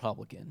the word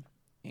Republican,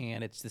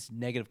 and it's this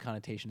negative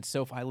connotation.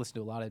 So if I listen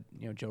to a lot of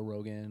Joe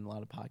Rogan, a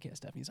lot of podcast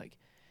stuff, and he's like,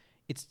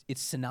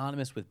 it's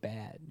synonymous with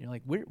bad. And you're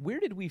like, where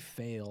did we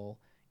fail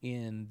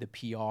in the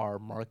PR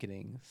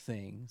marketing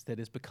things that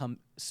has become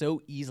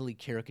so easily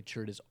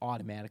caricatured as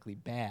automatically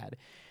bad.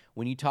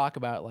 When you talk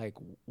about, like,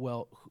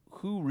 well,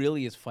 who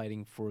really is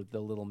fighting for the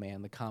little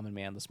man, the common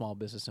man, the small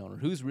business owner?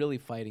 Who's really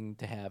fighting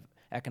to have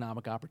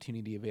economic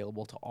opportunity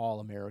available to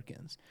all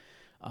Americans?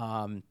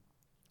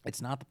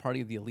 It's not the party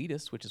of the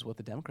elitists, which is what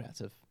the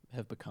Democrats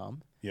have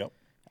become. Yep.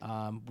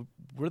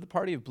 We're the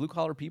party of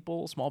blue-collar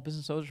people, small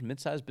business owners,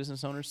 mid-sized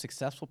business owners,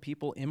 successful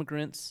people,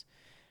 immigrants.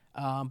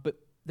 But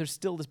there's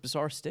still this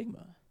bizarre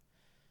stigma.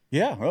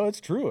 Yeah, well,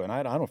 it's true. And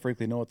I don't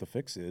frankly know what the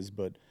fix is,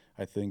 but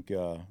I think,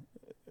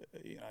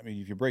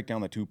 if you break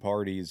down the two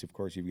parties, of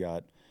course, you've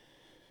got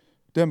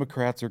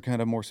Democrats are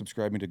kind of more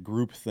subscribing to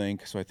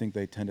groupthink. So I think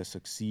they tend to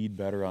succeed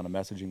better on a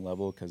messaging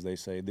level because they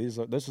say,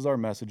 this is our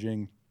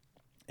messaging,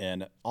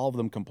 and all of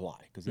them comply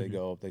because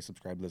they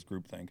subscribe to this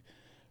groupthink.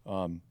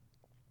 And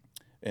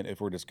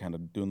if we're just kind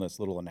of doing this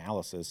little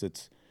analysis,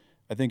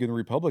 I think in the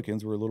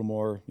Republicans, we're a little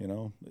more,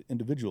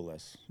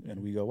 individualists.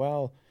 And we go,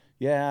 well,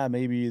 yeah,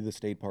 maybe the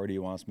state party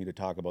wants me to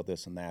talk about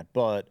this and that,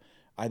 but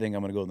I think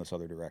I'm going to go in this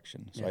other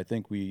direction. So I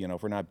think we,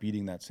 if we're not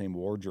beating that same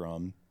war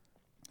drum,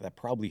 that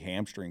probably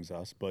hamstrings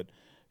us. But,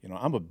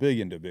 I'm a big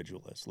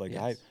individualist. Like,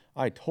 yes.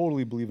 I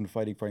totally believe in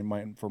fighting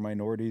for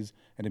minorities.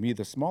 And to me,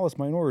 the smallest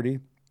minority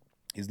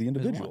is the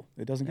individual.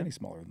 It doesn't get any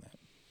smaller than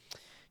that.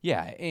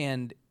 Yeah,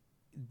 and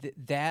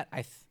that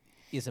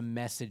is a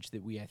message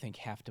that I think,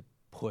 have to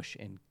push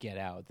and get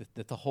out.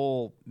 That the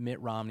whole Mitt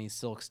Romney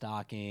silk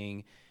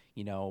stocking,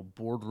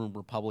 boardroom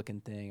Republican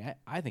thing,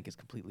 I think is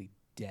completely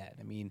dead.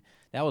 I mean,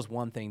 that was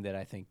one thing that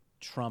I think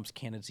Trump's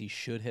candidacy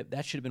should have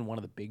been one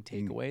of the big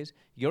takeaways.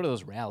 You go to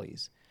those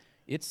rallies,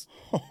 it's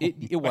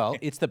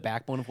the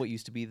backbone of what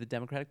used to be the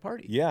Democratic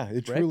Party. Yeah,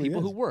 it truly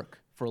people is. who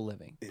work for a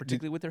living,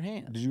 particularly with their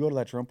hands. Did you go to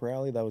that Trump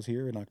rally that was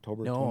here in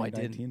October 2019?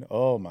 No, I didn't.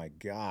 Oh my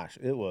gosh,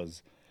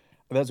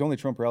 that's the only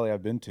Trump rally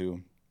I've been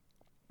to,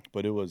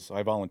 but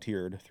I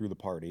volunteered through the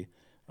party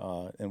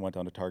and went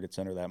down to Target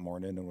Center that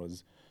morning and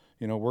was,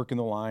 working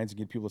the lines and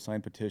get people to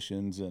sign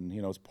petitions, and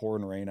it was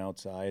pouring rain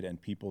outside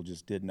and people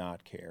just did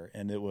not care.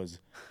 And it was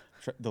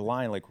the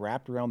line like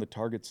wrapped around the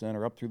Target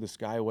Center, up through the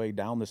Skyway,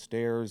 down the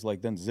stairs,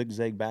 like then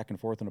zigzag back and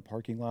forth in a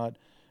parking lot.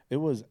 It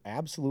was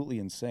absolutely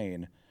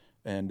insane.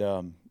 And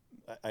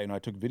I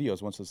took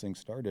videos once this thing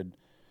started.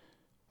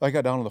 I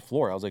got down on the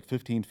floor. I was like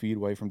 15 feet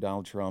away from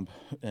Donald Trump,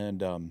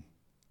 and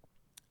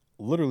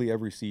literally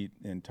every seat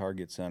in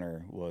Target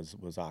Center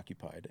was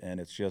occupied. And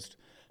it's just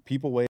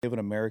people waving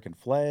American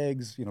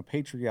flags,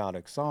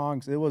 patriotic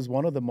songs. It was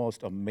one of the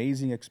most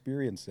amazing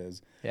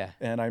experiences. Yeah.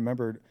 And I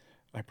remember,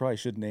 I probably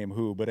should name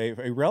who, but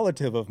a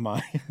relative of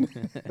mine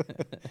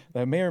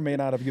that may or may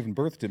not have given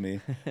birth to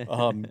me,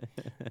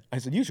 I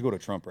said, you should go to a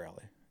Trump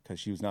rally, because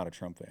she was not a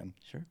Trump fan.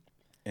 Sure.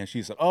 And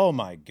she said, oh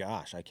my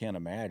gosh, I can't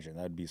imagine.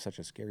 That'd be such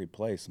a scary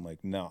place. I'm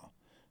like, no,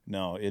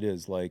 it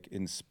is like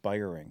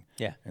inspiring.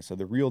 Yeah. And so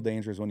the real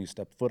danger is when you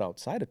step foot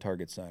outside a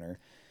Target Center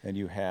and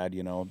you had,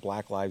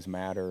 Black Lives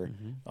Matter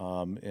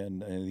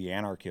and the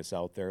anarchists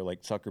out there like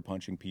sucker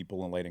punching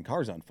people and lighting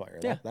cars on fire.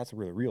 Yeah. That's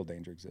where the real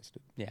danger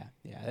existed. Yeah,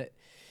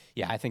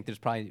 I think there's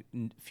probably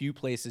few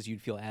places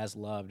you'd feel as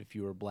loved if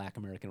you were a Black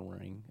American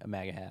wearing a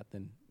MAGA hat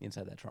than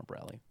inside that Trump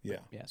rally. Yeah.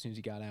 But yeah, as soon as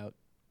you got out,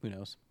 who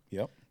knows?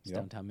 Yep. It's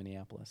downtown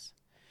Minneapolis.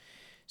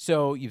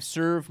 So you've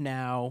served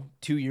now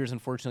 2 years.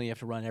 Unfortunately, you have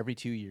to run every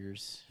 2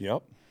 years.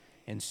 Yep.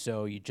 And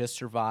so you just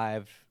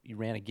survived. You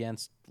ran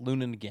against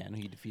Lunan again,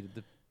 who you defeated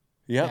the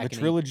the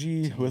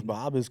trilogy with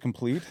Bob is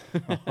complete.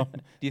 Do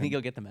you think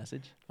he'll get the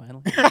message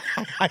finally?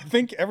 I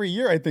think every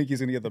year he's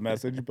going to get the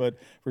message, but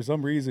for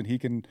some reason he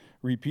can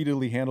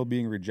repeatedly handle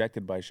being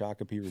rejected by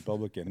Shakopee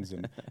Republicans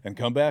and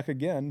come back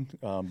again.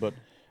 But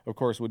of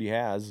course, what he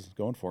has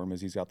going for him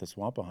is he's got the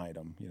swamp behind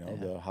him.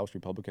 The House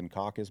Republican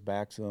Caucus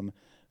backs him.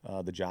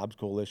 The Jobs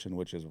Coalition,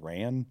 which is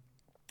ran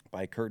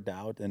by Kurt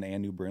Dowd and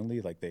Ann New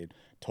Brindley, like they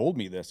told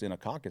me this in a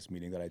caucus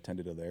meeting that I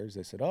attended of theirs.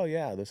 They said, oh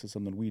yeah, this is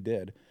something we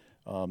did.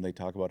 They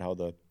talk about how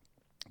the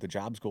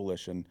Jobs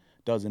Coalition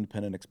does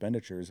independent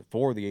expenditures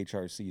for the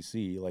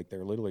HRCC, like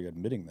they're literally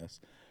admitting this.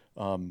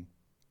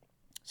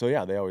 So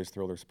yeah, they always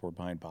throw their support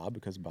behind Bob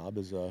because Bob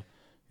is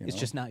It's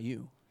just not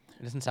you.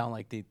 It doesn't sound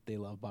like they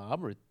love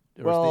Bob or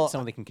well,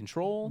 someone they can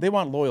control. They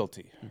want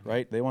loyalty,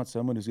 right? They want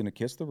someone who's going to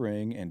kiss the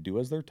ring and do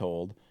as they're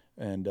told.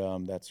 And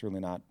that's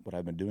certainly not what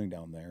I've been doing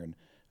down there.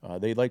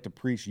 And they like to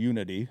preach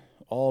unity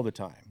all the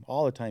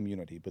time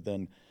unity, but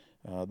then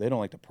they don't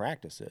like to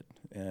practice it.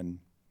 And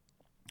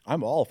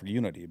I'm all for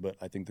unity, but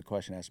I think the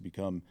question has to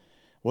become,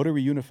 what are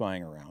we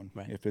unifying around?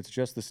 Right. If it's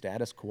just the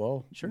status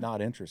quo,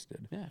 not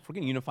interested. Yeah, if we're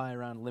going to unify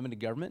around limited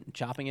government and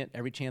chopping it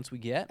every chance we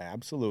get.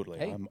 Absolutely.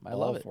 Hey, I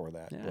love all it. for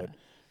that. Yeah.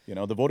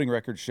 But, the voting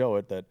records show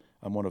it that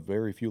I'm one of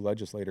very few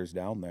legislators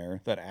down there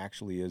that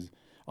actually is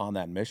on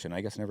that mission.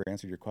 I guess I never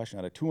answered your question.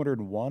 Out of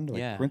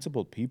 201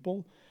 principled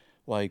people,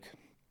 I've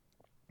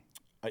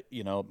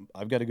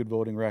got a good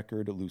voting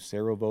record.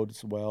 Lucero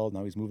votes well.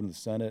 Now he's moving to the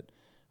Senate.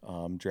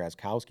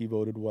 Drazkowski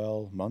voted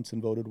well.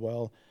 Munson voted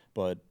well.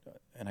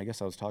 And I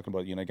guess I was talking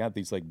about, I got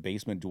these like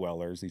basement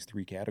dwellers, these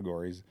three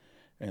categories.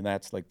 And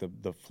that's like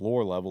the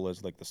floor level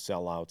is like the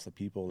sellouts, the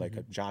people like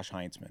a Josh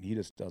Heinzman. He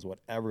just does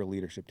whatever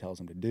leadership tells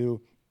him to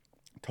do.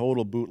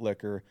 Total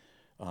bootlicker.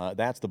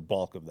 That's the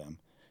bulk of them.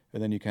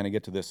 And then you kind of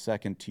get to this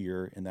second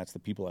tier, and that's the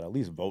people that at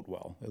least vote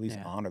well, at least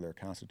honor their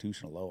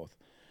constitutional oath.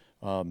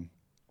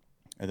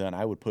 And then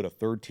I would put a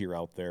third tier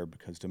out there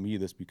because to me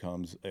this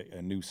becomes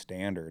a new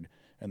standard,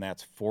 and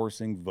that's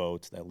forcing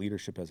votes that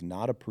leadership has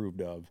not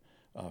approved of,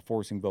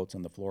 forcing votes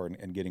on the floor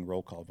and getting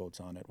roll call votes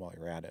on it while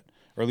you're at it,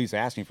 or at least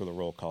asking for the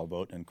roll call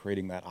vote and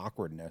creating that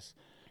awkwardness.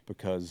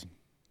 Because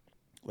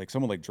like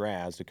someone like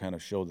Draz, to kind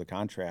of show the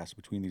contrast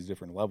between these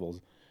different levels,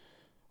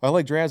 I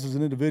like Draz as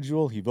an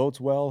individual. He votes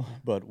well,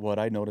 but what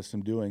I noticed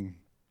him doing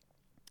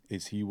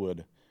is he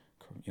would,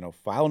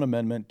 file an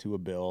amendment to a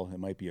bill. It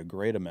might be a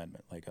great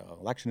amendment, like an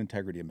election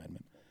integrity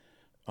amendment.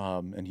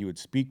 And he would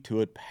speak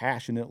to it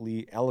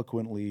passionately,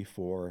 eloquently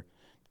for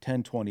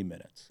 10, 20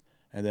 minutes.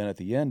 And then at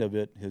the end of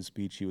it, his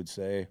speech, he would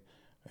say,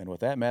 and with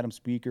that, Madam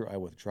Speaker, I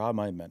withdraw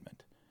my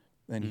amendment.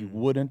 And he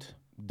wouldn't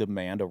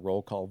demand a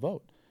roll call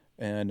vote.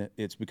 And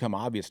it's become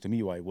obvious to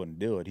me why he wouldn't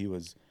do it. He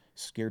was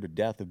scared to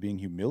death of being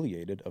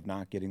humiliated, of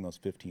not getting those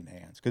 15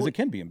 hands, because it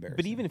can be embarrassing.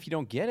 But even if you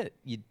don't get it,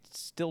 you'd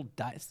still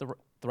die. It's the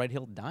right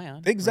hill to die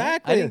on.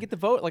 Exactly. Right? I didn't get the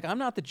vote. Like, I'm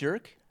not the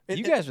jerk.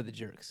 You guys are the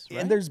jerks.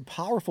 Right? And there's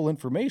powerful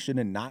information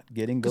in not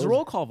getting those. Because a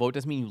roll call vote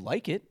doesn't mean you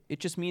like it.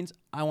 It just means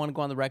I want to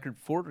go on the record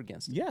for or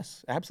against it.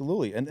 Yes,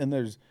 absolutely. And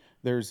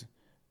there's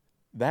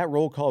that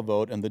roll call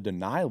vote, and the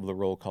denial of the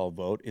roll call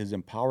vote is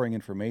empowering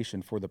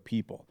information for the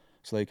people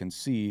so they can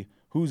see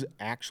who's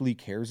actually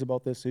cares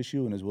about this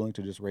issue and is willing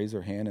to just raise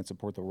their hand and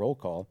support the roll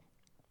call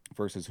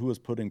versus who is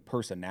putting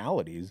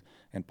personalities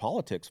and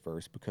politics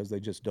first because they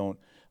just don't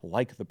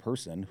like the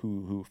person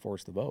who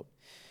forced the vote.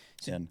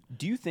 So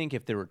do you think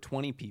if there were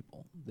 20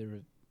 people, there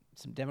were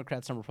some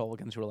Democrats, some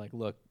Republicans who were like,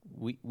 look,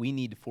 we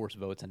need to force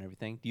votes on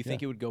everything. Do you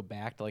think it would go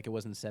back to like it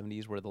was in the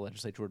 70s where the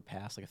legislature would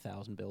pass like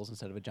 1,000 bills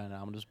instead of a giant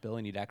omnibus bill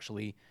and you'd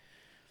actually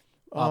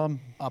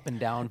up and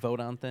down vote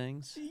on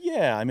things?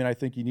 Yeah, I mean, I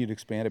think you need to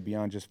expand it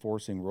beyond just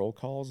forcing roll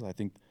calls. I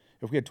think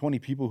if we had 20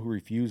 people who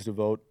refuse to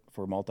vote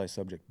for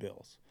multi-subject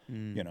bills,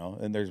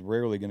 and there's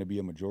rarely going to be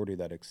a majority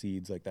that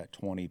exceeds like that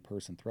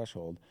 20-person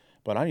threshold,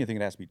 but I don't even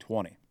think it has to be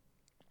 20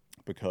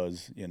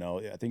 because,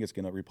 I think it's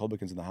going to,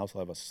 Republicans in the House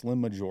will have a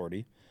slim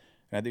majority,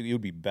 and I think it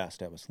would be best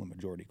to have a slim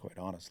majority, quite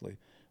honestly.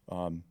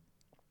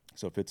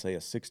 So if it's, say,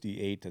 a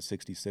 68 to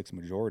 66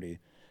 majority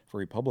for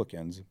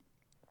Republicans,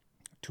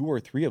 2 or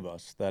 3 of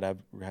us that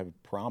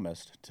have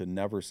promised to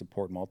never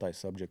support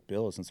multi-subject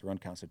bills since they're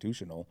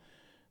unconstitutional,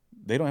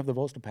 they don't have the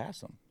votes to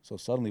pass them. So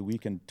suddenly we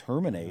can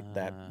terminate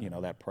that,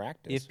 that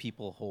practice. If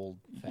people hold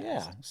fast.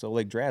 Yeah. So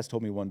like Draz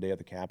told me one day at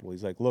the Capitol,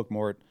 he's like, look,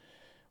 Mort,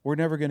 we're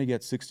never going to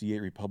get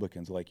 68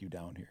 Republicans like you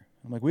down here.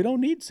 I'm like, we don't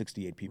need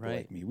 68 people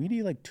like me. We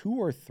need like 2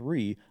 or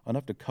 3,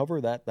 enough to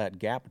cover that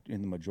gap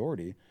in the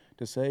majority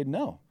to say,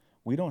 no,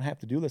 we don't have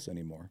to do this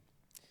anymore.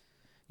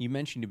 You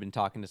mentioned you've been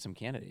talking to some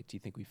candidates. Do you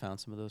think we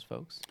found some of those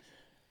folks?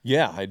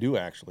 Yeah, I do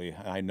actually.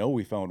 I know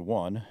we found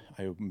one.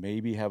 I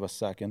maybe have a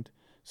second.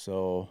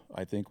 So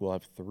I think we'll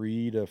have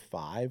 3 to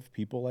 5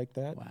 people like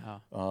that.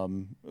 Wow.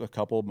 A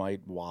couple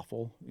might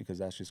waffle because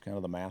that's just kind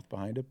of the math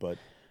behind it. But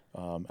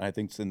I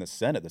think it's in the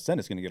Senate. The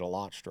Senate's going to get a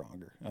lot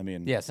stronger. I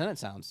mean, yeah, Senate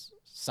sounds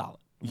solid.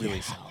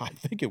 Really solid. I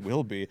think it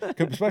will be,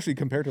 especially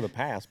compared to the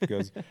past,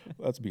 because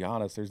let's be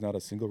honest, there's not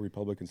a single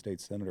Republican state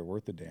senator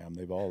worth a damn.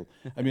 They've all,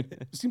 I mean,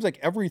 it seems like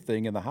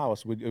everything in the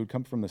House would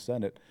come from the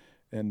Senate,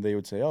 and they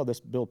would say, oh, this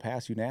bill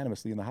passed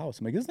unanimously in the House.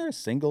 I'm like, isn't there a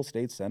single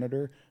state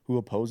senator who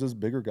opposes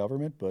bigger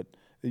government? But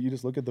you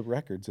just look at the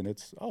records, and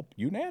it's,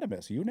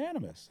 unanimous,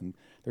 and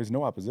there's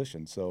no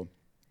opposition. So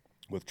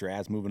with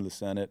Draz moving to the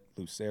Senate,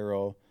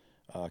 Lucero,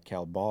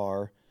 Cal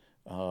Barr,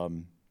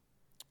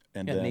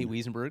 and then Nate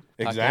Wiesenberg.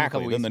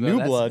 Exactly. Then the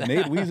new blood,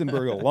 Nate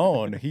Wiesenberg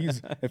alone.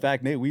 In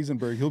fact, Nate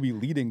Wiesenberg, he'll be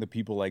leading the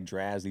people like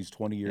Draz, these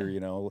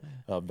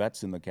 20-year,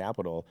 vets in the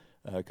Capitol,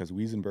 because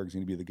Wiesenberg's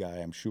going to be the guy,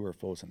 I'm sure,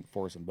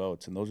 forcing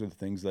votes. And those are the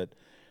things that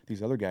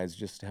these other guys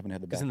just haven't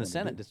had the background. Because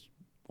in the Senate, just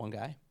one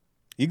guy.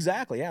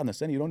 Exactly. Yeah. In the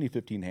Senate, you don't need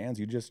 15 hands.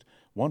 You just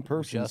one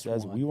person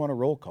says, we want a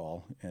roll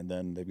call, and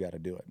then they've got to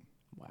do it.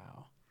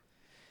 Wow.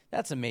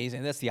 That's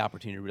amazing. That's the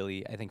opportunity to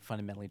really, I think,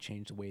 fundamentally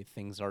change the way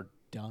things are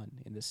done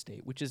in this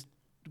state, which is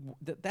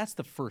that's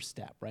the first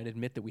step, right?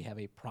 Admit that we have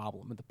a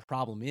problem. And the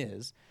problem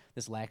is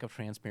this lack of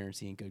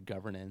transparency and good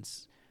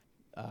governance,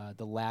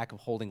 the lack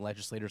of holding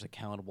legislators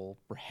accountable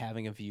for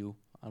having a view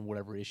on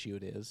whatever issue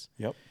it is.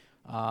 Yep.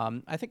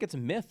 I think it's a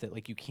myth that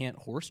like you can't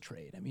horse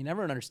trade. I mean,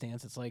 everyone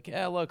understands it's like,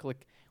 look,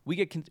 we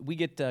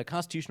get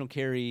constitutional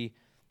carry.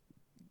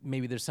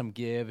 Maybe there's some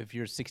give if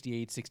you're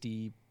 68,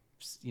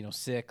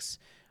 66.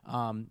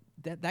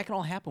 That can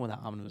all happen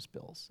without omnibus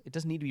bills. It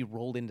doesn't need to be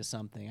rolled into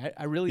something.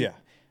 I really,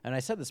 and I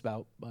said this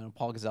about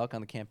Paul Gazelka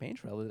on the campaign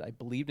trail, that I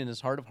believed in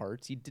his heart of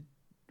hearts he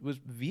was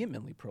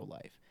vehemently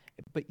pro-life,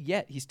 but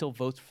yet he still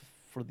votes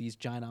for these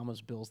giant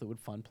omnibus bills that would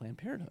fund Planned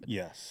Parenthood.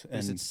 Yes.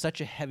 Because it's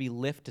such a heavy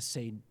lift to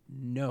say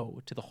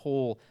no to the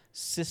whole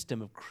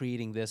system of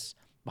creating this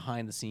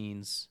behind the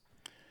scenes.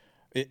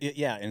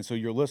 Yeah, and so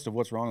your list of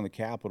what's wrong in the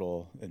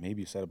Capitol, and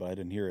maybe you said it, but I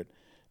didn't hear it.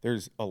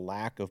 There's a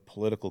lack of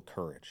political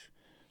courage.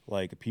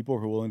 Like people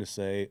who are willing to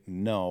say,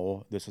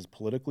 no, this is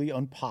politically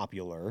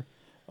unpopular.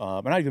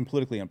 But not even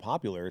politically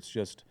unpopular. It's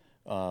just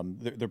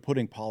they're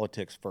putting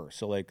politics first.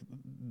 So like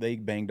they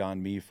banged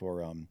on me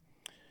for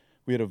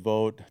we had a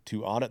vote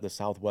to audit the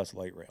Southwest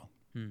Light Rail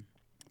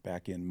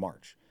back in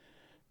March.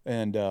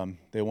 And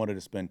they wanted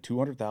to spend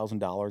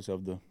 $200,000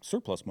 of the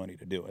surplus money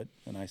to do it.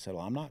 And I said,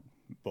 well, I'm not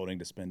voting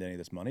to spend any of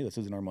this money. This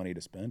isn't our money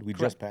to spend. We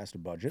just passed a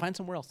budget. Find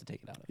somewhere else to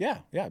take it out of.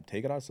 Yeah,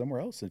 take it out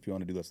somewhere else if you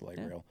want to do this light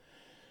rail.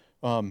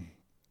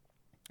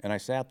 And I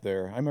sat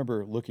there. I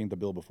remember looking at the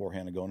bill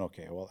beforehand and going,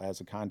 okay, well,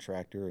 as a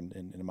contractor and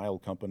in my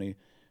old company,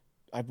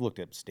 I've looked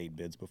at state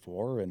bids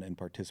before and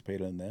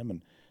participated in them.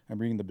 And I'm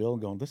reading the bill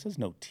and going, this has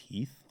no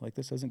teeth. Like,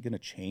 this isn't going to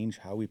change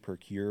how we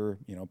procure,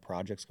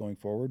 projects going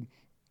forward.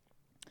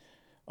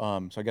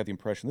 So I got the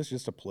impression this is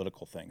just a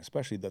political thing,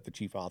 especially that the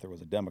chief author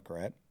was a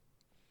Democrat,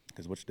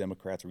 because which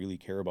Democrats really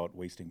care about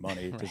wasting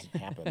money? It doesn't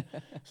happen.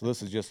 So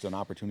this is just an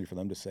opportunity for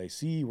them to say,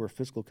 see, we're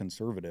fiscal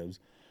conservatives.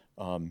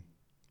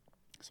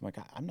 So I'm like,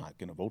 I'm not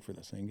going to vote for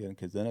this thing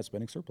because then it's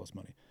spending surplus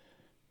money.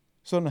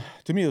 So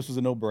to me, this was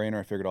a no-brainer.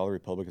 I figured all the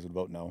Republicans would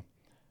vote no.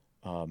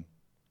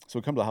 So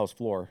we come to the House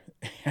floor,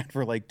 and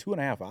for like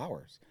 2.5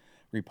 hours,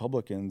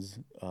 Republicans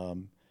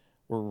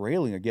were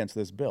railing against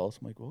this bill. So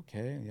I'm like,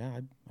 okay,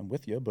 yeah, I'm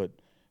with you, but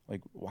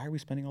like, why are we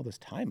spending all this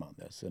time on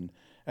this? And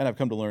I've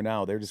come to learn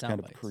now they're just kind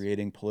of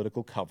creating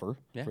political cover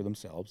for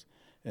themselves,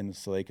 and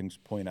so they can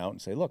just point out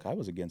and say, look, I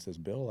was against this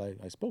bill.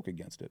 I spoke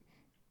against it.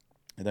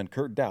 And then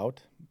Kurt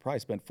Doubt probably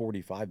spent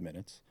 45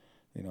 minutes,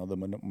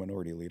 the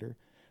minority leader,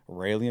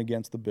 railing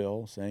against the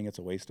bill, saying it's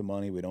a waste of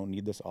money. We don't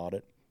need this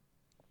audit.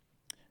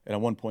 And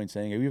at one point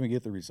saying, are we even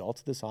get the results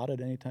of this audit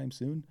anytime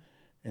soon?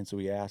 And so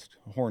we asked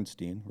Rep.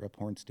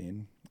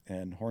 Hornstein,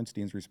 and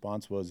Hornstein's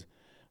response was,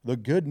 the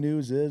good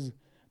news is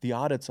the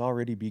audit's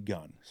already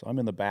begun. So I'm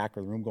in the back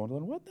of the room going,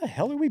 what the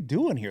hell are we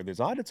doing here? This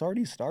audit's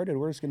already started.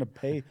 We're just going to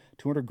pay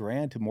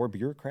 $200,000 to more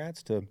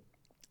bureaucrats to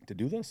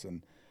do this?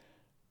 And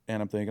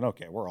I'm thinking,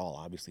 okay, we're all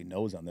obviously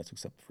no's on this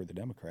except for the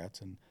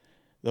Democrats. And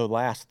the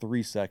last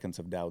 3 seconds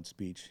of Dowd's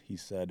speech, he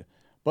said,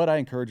 but I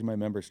encourage my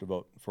members to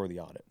vote for the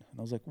audit. And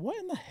I was like, what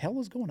in the hell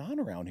is going on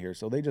around here?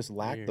 So they just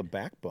lacked the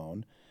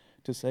backbone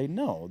to say,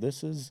 no,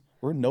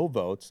 we're no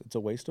votes. It's a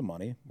waste of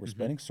money. We're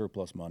spending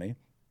surplus money.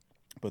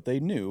 But they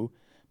knew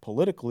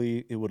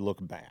politically it would look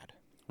bad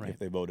if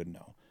they voted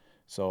no.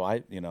 So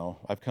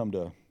I've come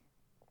to,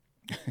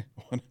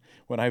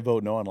 when I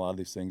vote no on a lot of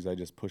these things, I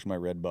just push my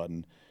red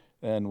button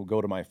and we'll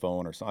go to my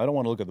phone or something. I don't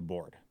want to look at the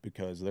board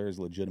because there's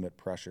legitimate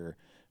pressure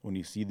when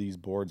you see these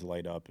boards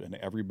light up and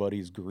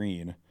everybody's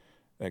green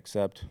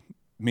except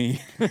me.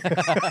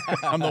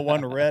 I'm the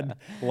one red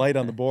light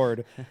on the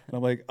board. And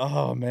I'm like,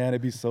 oh, man,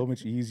 it'd be so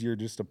much easier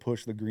just to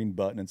push the green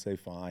button and say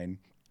fine.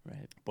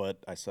 Right.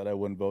 But I said I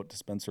wouldn't vote to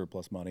spend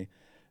surplus money.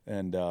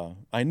 And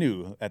I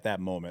knew at that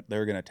moment they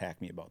were going to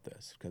attack me about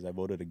this because I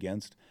voted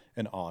against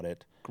an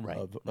audit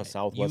of a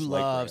Southwest Light Rail.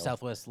 You love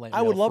Southwest Light Rail.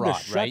 I would love fraud,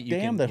 to shut right?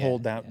 down that whole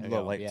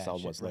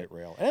Southwest Light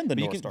Rail and the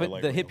North Star Light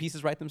Rail. But the hit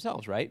pieces write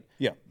themselves, right?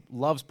 Yeah.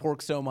 Loves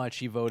pork so much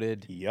he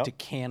voted to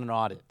can an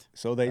audit.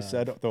 So they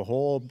said the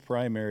whole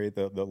primary,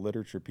 the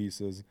literature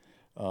pieces,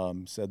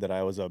 said that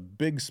I was a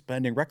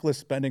reckless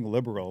spending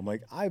liberal. I'm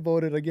like, I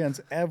voted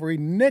against every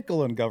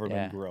nickel in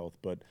government growth,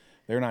 but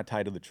they're not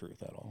tied to the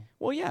truth at all.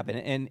 Well, yeah, but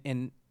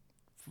and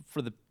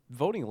for the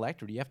voting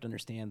electorate, you have to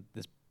understand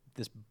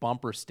this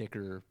bumper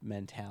sticker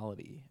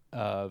mentality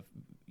of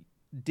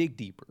dig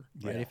deeper,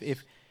 right? Yes.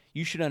 If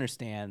you should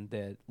understand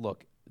that,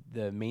 look,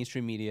 the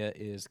mainstream media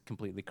is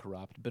completely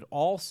corrupt, but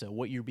also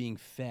what you're being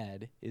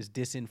fed is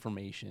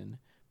disinformation,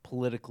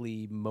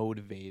 politically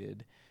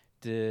motivated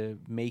to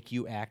make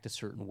you act a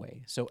certain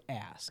way. So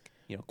ask,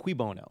 cui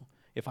bono?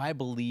 If I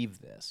believe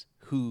this,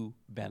 who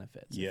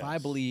benefits? Yes. If I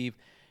believe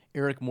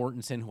Erik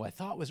Mortensen, who I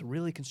thought was a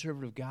really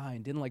conservative guy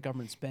and didn't like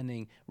government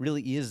spending,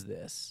 really is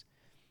this,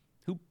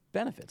 who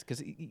benefits?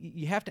 Because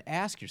you have to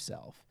ask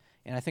yourself.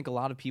 And I think a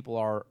lot of people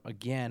are,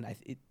 again,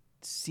 it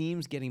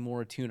seems getting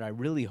more attuned. I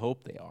really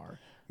hope they are.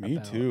 Me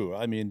too.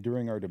 I mean,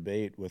 during our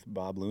debate with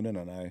Bob Lunan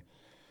and I,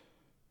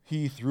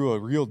 he threw a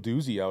real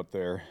doozy out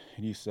there.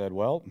 And he said,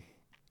 well,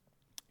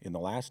 in the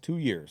last 2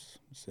 years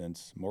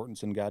since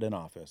Mortensen got in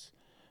office,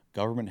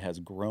 government has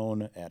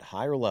grown at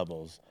higher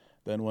levels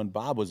than when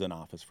Bob was in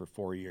office for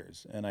 4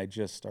 years. And I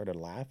just started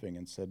laughing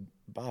and said,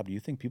 Bob, do you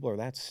think people are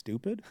that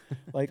stupid?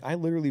 Like, I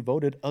literally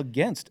voted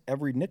against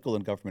every nickel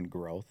in government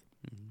growth,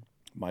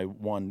 my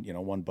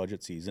one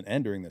budget season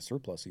and during the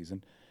surplus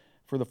season.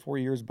 For the 4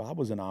 years Bob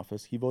was in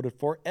office, he voted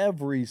for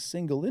every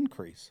single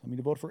increase. I mean,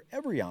 he voted for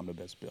every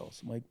omnibus bill.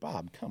 So I'm like,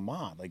 Bob, come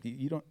on. Like,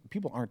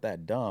 people aren't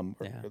that dumb.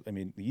 I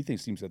mean, he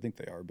seems to think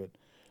they are, but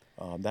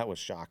that was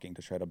shocking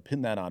to try to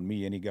pin that on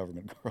me, any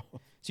government growth.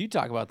 So you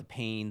talk about the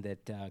pain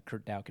that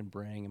Kurt Doubt can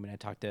bring. I mean, I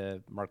talked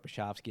to Mark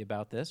Bashofsky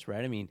about this,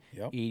 right? I mean,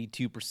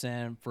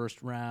 82%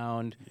 first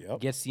round,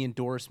 gets the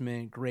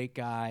endorsement, great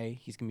guy.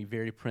 He's going to be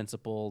very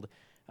principled.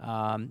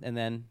 And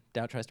then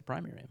Doubt tries to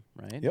primary him,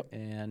 right? Yep.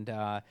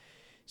 And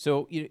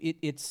So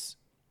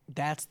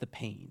that's the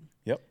pain.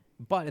 Yep.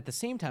 But at the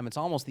same time, it's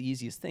almost the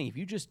easiest thing. If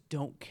you just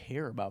don't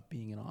care about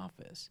being in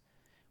office,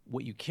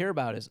 what you care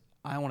about is,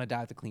 I want to die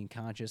with a clean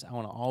conscience. I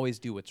want to always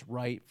do what's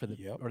right for to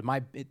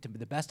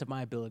the best of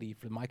my ability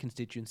for my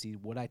constituency,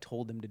 what I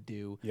told them to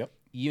do. Yep.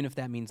 Even if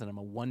that means that I'm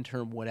a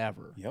one-term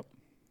whatever. Yep.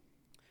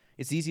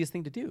 It's the easiest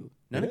thing to do.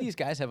 None of these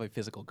guys have a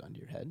physical gun to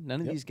your head.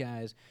 None of these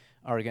guys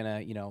are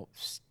gonna,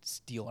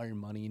 steal all your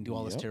money and do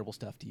all this terrible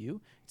stuff to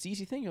you. It's the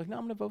easy thing. You're like, no,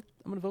 I'm gonna vote.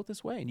 I'm gonna vote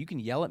this way. And you can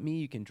yell at me.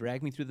 You can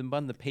drag me through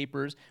the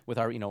papers with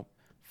our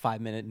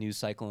 5-minute news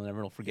cycle, and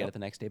everyone will forget it the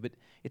next day. But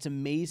it's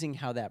amazing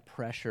how that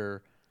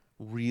pressure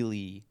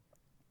really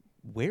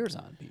wears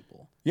on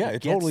people. Yeah,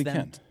 it totally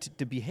can.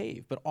 To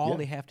behave, but all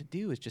they have to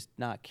do is just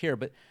not care.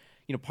 But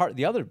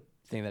the other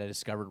thing that I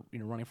discovered,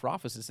 running for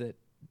office is that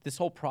this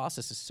whole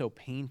process is so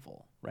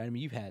painful, right? I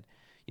mean, you've had,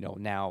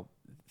 now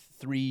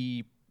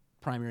 3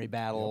 primary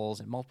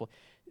battles and multiple.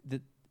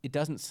 It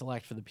doesn't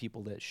select for the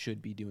people that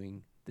should be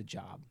doing the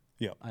job.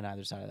 On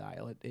either side of the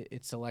aisle.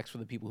 It selects for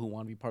the people who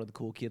want to be part of the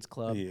cool kids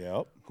club,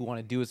 who want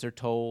to do as they're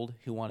told,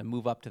 who want to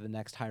move up to the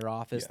next higher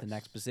office, the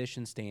next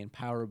position, stay in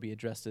power, be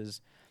addressed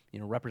as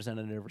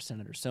representative or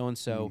senator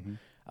so-and-so.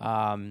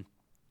 And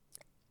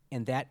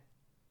that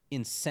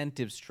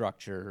incentive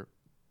structure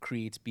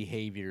creates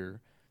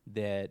behavior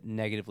that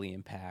negatively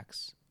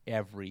impacts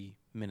every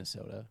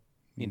Minnesota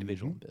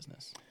individual and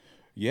business.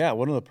 Yeah,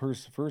 one of the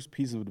first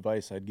pieces of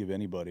advice I'd give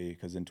anybody,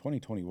 because in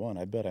 2021,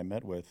 I bet I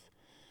met with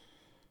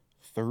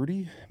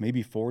 30,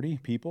 maybe 40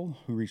 people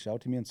who reached out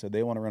to me and said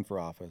they want to run for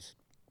office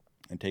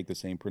and take the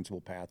same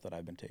principled path that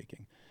I've been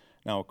taking.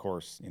 Now, of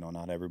course,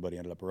 not everybody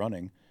ended up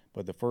running,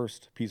 but the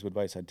first piece of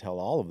advice I'd tell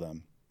all of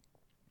them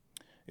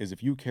is,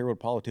 if you care what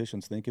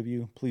politicians think of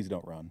you, please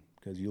don't run,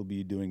 because you'll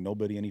be doing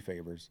nobody any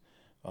favors.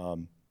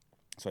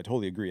 So I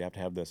totally agree. You have to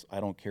have this I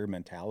don't care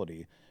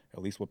mentality,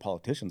 at least what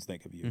politicians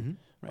think of you.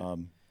 Mm-hmm. Right.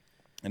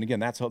 And again,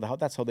 that's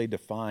how they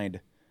defined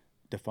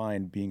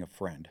being a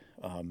friend.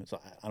 So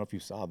I don't know if you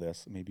saw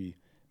this, maybe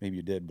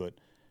you did, but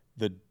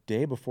the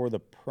day before the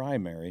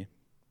primary,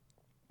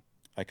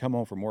 I come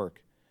home from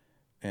work,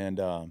 and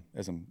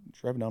as I'm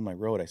driving down my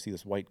road, I see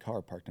this white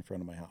car parked in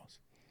front of my house.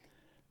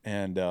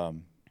 And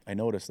I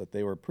noticed that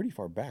they were pretty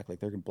far back, like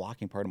they're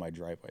blocking part of my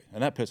driveway.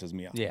 And that pisses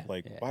me off.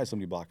 Why is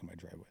somebody blocking my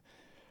driveway?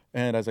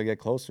 And as I get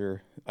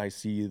closer, I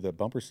see the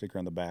bumper sticker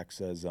on the back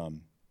says,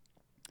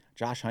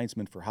 Josh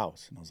Heinzman for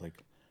House. And I was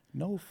like,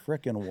 no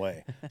frickin'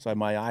 way. So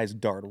my eyes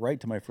dart right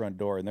to my front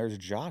door, and there's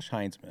Josh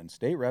Heinzman,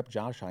 State Rep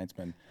Josh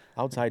Heinzman,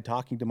 outside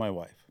talking to my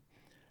wife.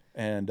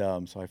 And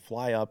so I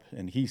fly up,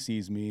 and he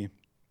sees me,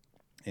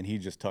 and he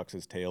just tucks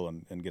his tail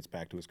and gets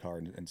back to his car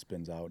and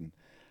spins out.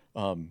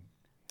 And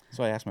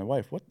so I asked my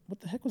wife, what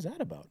the heck was that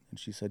about? And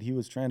she said, he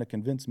was trying to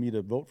convince me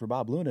to vote for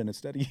Bob Luna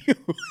instead of you.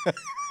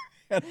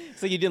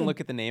 So you didn't look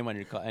at the name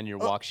on your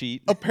walk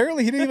sheet?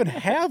 Apparently he didn't even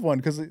have one,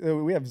 because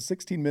we have a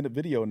 16-minute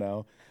video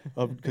now,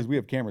 because we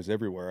have cameras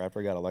everywhere.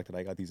 After I got elected,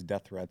 I got these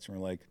death threats, and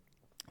we're like,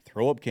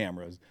 throw up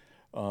cameras.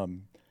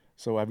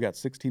 So I've got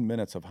 16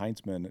 minutes of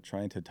Heinzman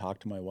trying to talk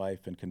to my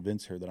wife and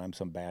convince her that I'm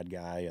some bad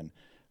guy.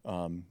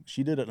 And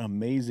she did an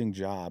amazing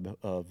job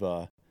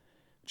of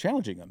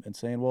challenging him and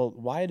saying, well,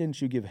 why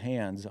didn't you give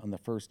hands on the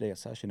first day of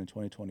session in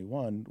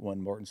 2021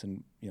 when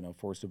Mortensen,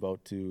 forced a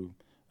vote to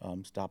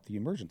stop the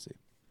emergency?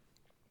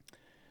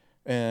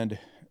 And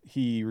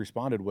he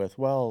responded with,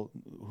 well,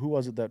 who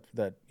was it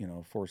that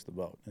forced the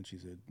vote? And she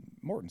said,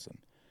 Mortensen.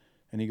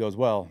 And he goes,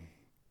 well,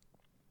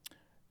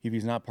 if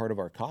he's not part of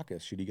our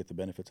caucus, should he get the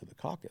benefits of the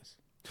caucus?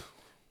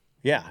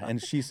 Yeah. And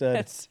she said,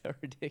 that's so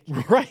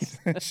ridiculous. Right.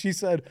 And she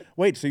said,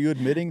 wait, so you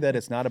admitting that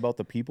it's not about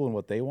the people and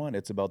what they want,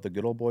 it's about the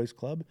good old boys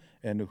club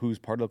and who's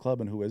part of the club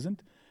and who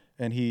isn't?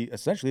 And he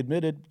essentially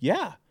admitted,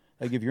 yeah,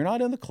 like if you're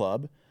not in the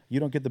club,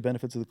 you don't get the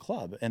benefits of the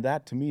club. And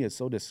that to me is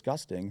so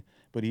disgusting,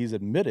 but he's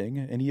admitting,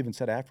 and he even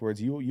said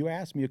afterwards, you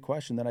asked me a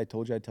question, then I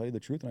told you I'd tell you the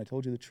truth, and I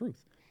told you the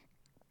truth.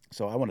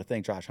 So I want to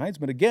thank Josh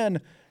Heinzman again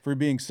for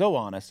being so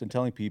honest and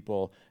telling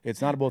people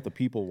it's not about what the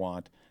people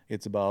want,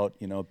 it's about,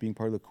 being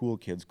part of the cool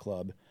kids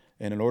club.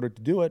 And in order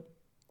to do it,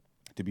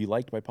 to be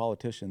liked by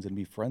politicians and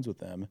be friends with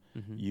them,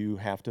 you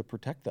have to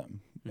protect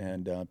them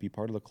and be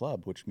part of the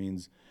club, which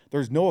means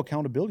there's no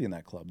accountability in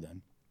that club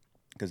then,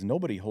 because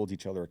nobody holds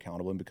each other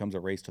accountable and becomes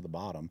a race to the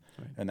bottom.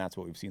 Right. And that's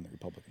what we've seen in the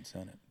Republican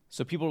Senate.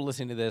 So people are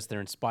listening to this,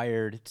 they're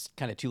inspired. It's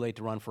kind of too late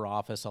to run for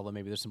office, although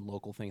maybe there's some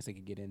local things they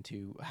could get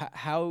into.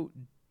 How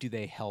do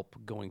they help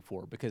going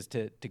forward? Because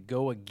to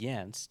go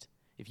against,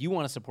 if you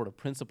want to support a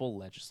principal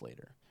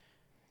legislator,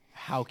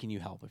 how can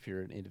you help if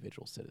you're an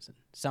individual citizen?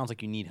 Sounds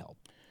like you need help.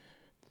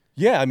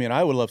 Yeah, I mean,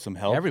 I would love some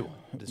help. Everyone.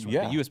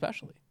 You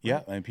especially. Yeah,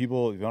 right? And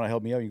people, if you want to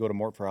help me out, you go to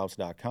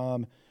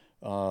mortforhouse.com.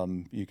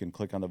 You can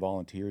click on the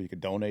volunteer. You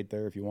could donate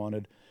there if you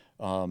wanted.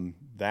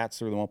 That's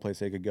sort of the one place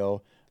they could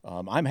go.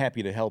 I'm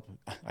happy to help.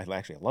 I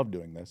love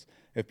doing this.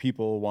 If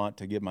people want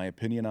to get my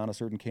opinion on a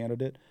certain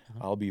candidate,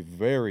 I'll be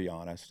very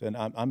honest. And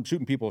I'm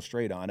shooting people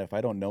straight on. If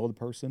I don't know the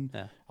person,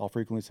 I'll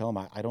frequently tell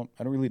them I don't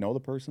really know the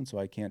person, so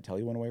I can't tell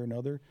you one way or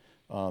another.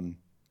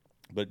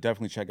 But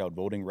definitely check out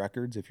voting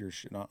records if you're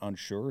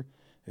unsure.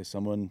 Is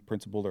someone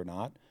principled or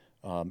not?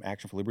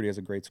 Action for Liberty has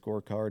a great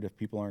scorecard if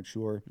people aren't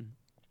sure.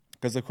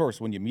 Because, of course,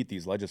 when you meet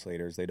these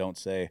legislators, they don't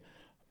say,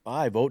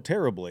 I vote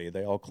terribly.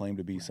 They all claim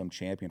to be some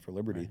champion for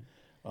liberty.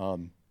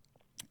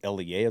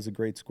 LEA has a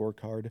great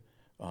scorecard.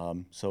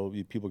 So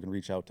people can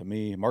reach out to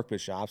me. Mark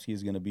Bishofsky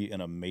is going to be an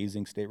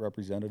amazing state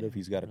representative.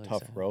 He's got a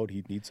tough road.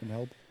 He needs some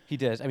help. He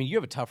does. I mean, you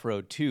have a tough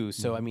road too.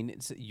 So I mean,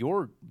 it's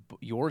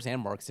yours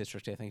and Mark's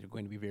district, I think, are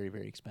going to be very,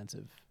 very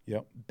expensive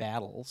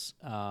battles,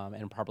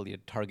 and probably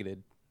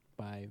targeted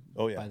by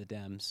the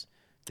Dems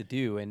to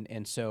do.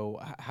 And so,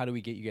 how do we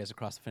get you guys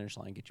across the finish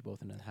line? Get you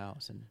both into the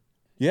House and.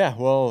 Yeah,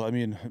 well, I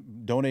mean,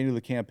 donating to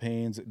the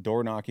campaigns,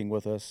 door knocking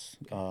with us.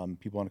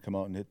 People want to come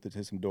out and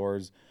hit some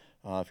doors.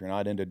 If you're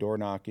not into door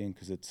knocking,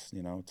 because it's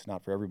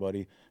not for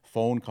everybody,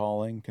 phone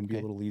calling can be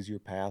a little easier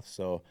path.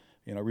 So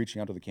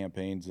reaching out to the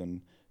campaigns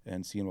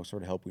and seeing what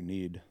sort of help we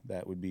need,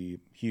 that would be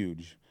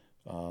huge.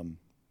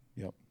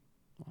 Yep.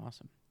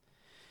 Awesome.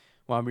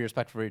 Well, I'm be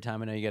respectful for your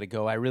time. I know you got to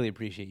go. I really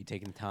appreciate you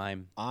taking the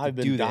time. I've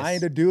been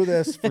dying to do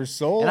this for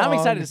so long. And I'm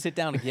excited to sit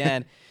down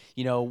again.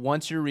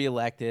 Once you're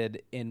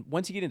reelected and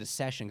once you get into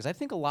session, because I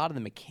think a lot of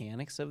the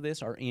mechanics of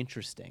this are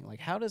interesting. Like,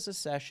 how does a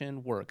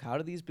session work? How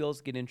do these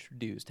bills get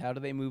introduced? How do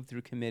they move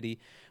through committee?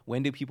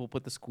 When do people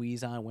put the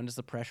squeeze on? When does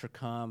the pressure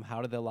come?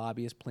 How do the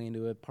lobbyists play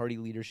into it? Party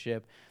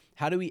leadership?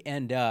 How do we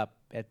end up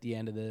at the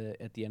end of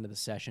the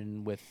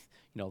session with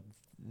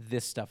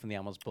this stuff in the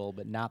omnibus bill,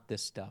 but not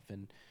this stuff?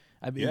 And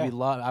I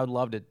would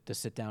love to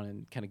sit down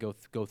and kind of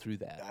go through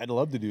that. I'd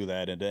love to do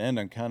that, and to end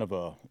on kind of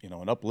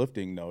an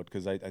uplifting note,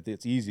 because I think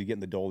it's easy to get in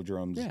the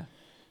doldrums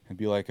and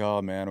be like,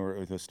 oh man,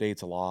 the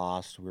state's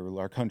lost,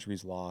 our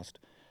country's lost.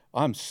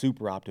 I'm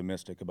super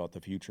optimistic about the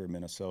future of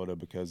Minnesota,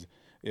 because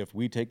if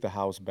we take the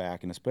House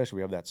back, and especially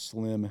we have that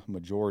slim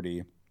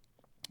majority,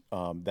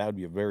 that would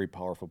be a very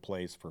powerful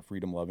place for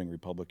freedom-loving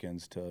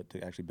Republicans to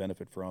actually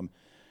benefit from.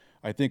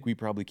 I think we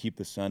probably keep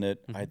the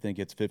Senate. I think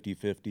it's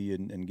 50-50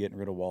 and getting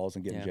rid of Walz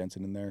and getting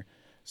Jensen in there.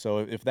 So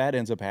if that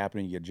ends up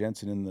happening, you get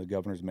Jensen in the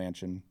governor's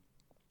mansion,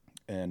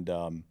 and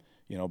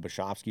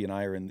Bishofsky and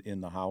I are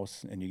in the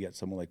House, and you get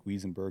someone like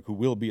Wiesenberg, who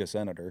will be a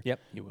senator. Yep,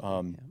 you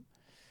will.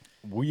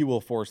 We will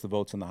force the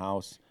votes in the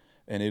House,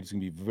 and it's going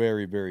to be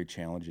very, very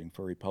challenging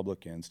for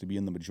Republicans to be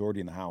in the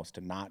majority in the House,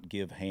 to not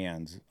give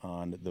hands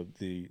on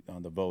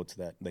the votes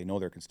that they know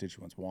their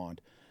constituents want.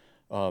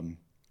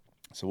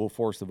 So we'll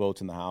force the votes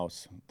in the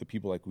House. The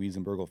people like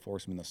Wiesenberg will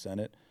force them in the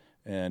Senate.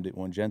 And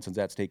when Jensen's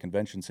at state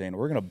convention saying,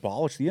 we're going to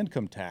abolish the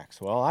income tax,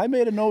 well, I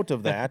made a note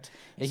of that.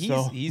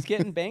 He's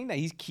getting banged.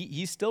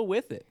 He's still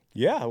with it.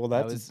 Yeah, well,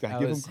 I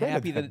was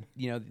happy that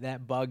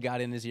that bug got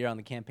in his ear on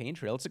the campaign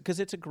trail. Because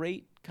it's a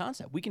great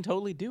concept. We can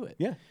totally do it.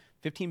 Yeah.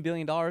 $15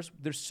 billion.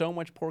 There's so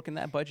much pork in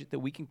that budget that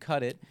we can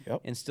cut it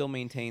and still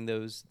maintain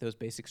those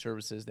basic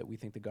services that we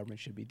think the government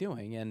should be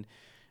doing. And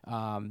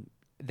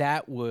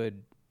that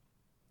would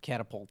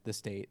catapult the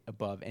state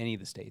above any of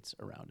the states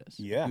around us.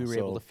 Yeah, we were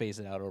able to phase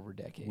it out over a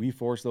decade. We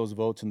force those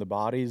votes in the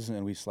bodies,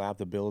 and we slap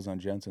the bills on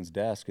Jensen's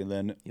desk, and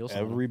then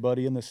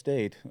everybody in the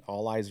state,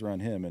 all eyes are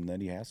on him, and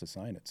then he has to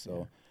sign it.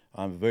 So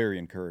I'm very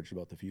encouraged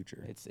about the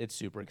future. It's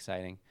super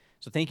exciting.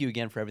 So thank you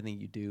again for everything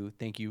you do.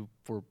 Thank you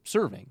for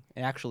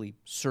actually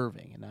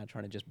serving, and not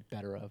trying to just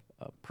better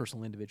a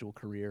personal individual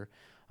career.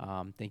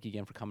 Thank you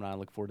again for coming on. I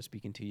look forward to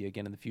speaking to you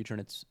again in the future. And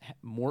it's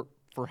Mort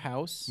for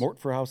House.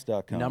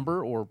 MortForHouse.com.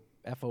 Number or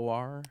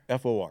FOR?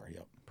 FOR,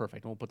 yep.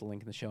 Perfect. And we'll put the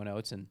link in the show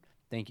notes. And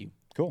thank you.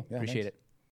 Cool. Yeah, appreciate thanks. it.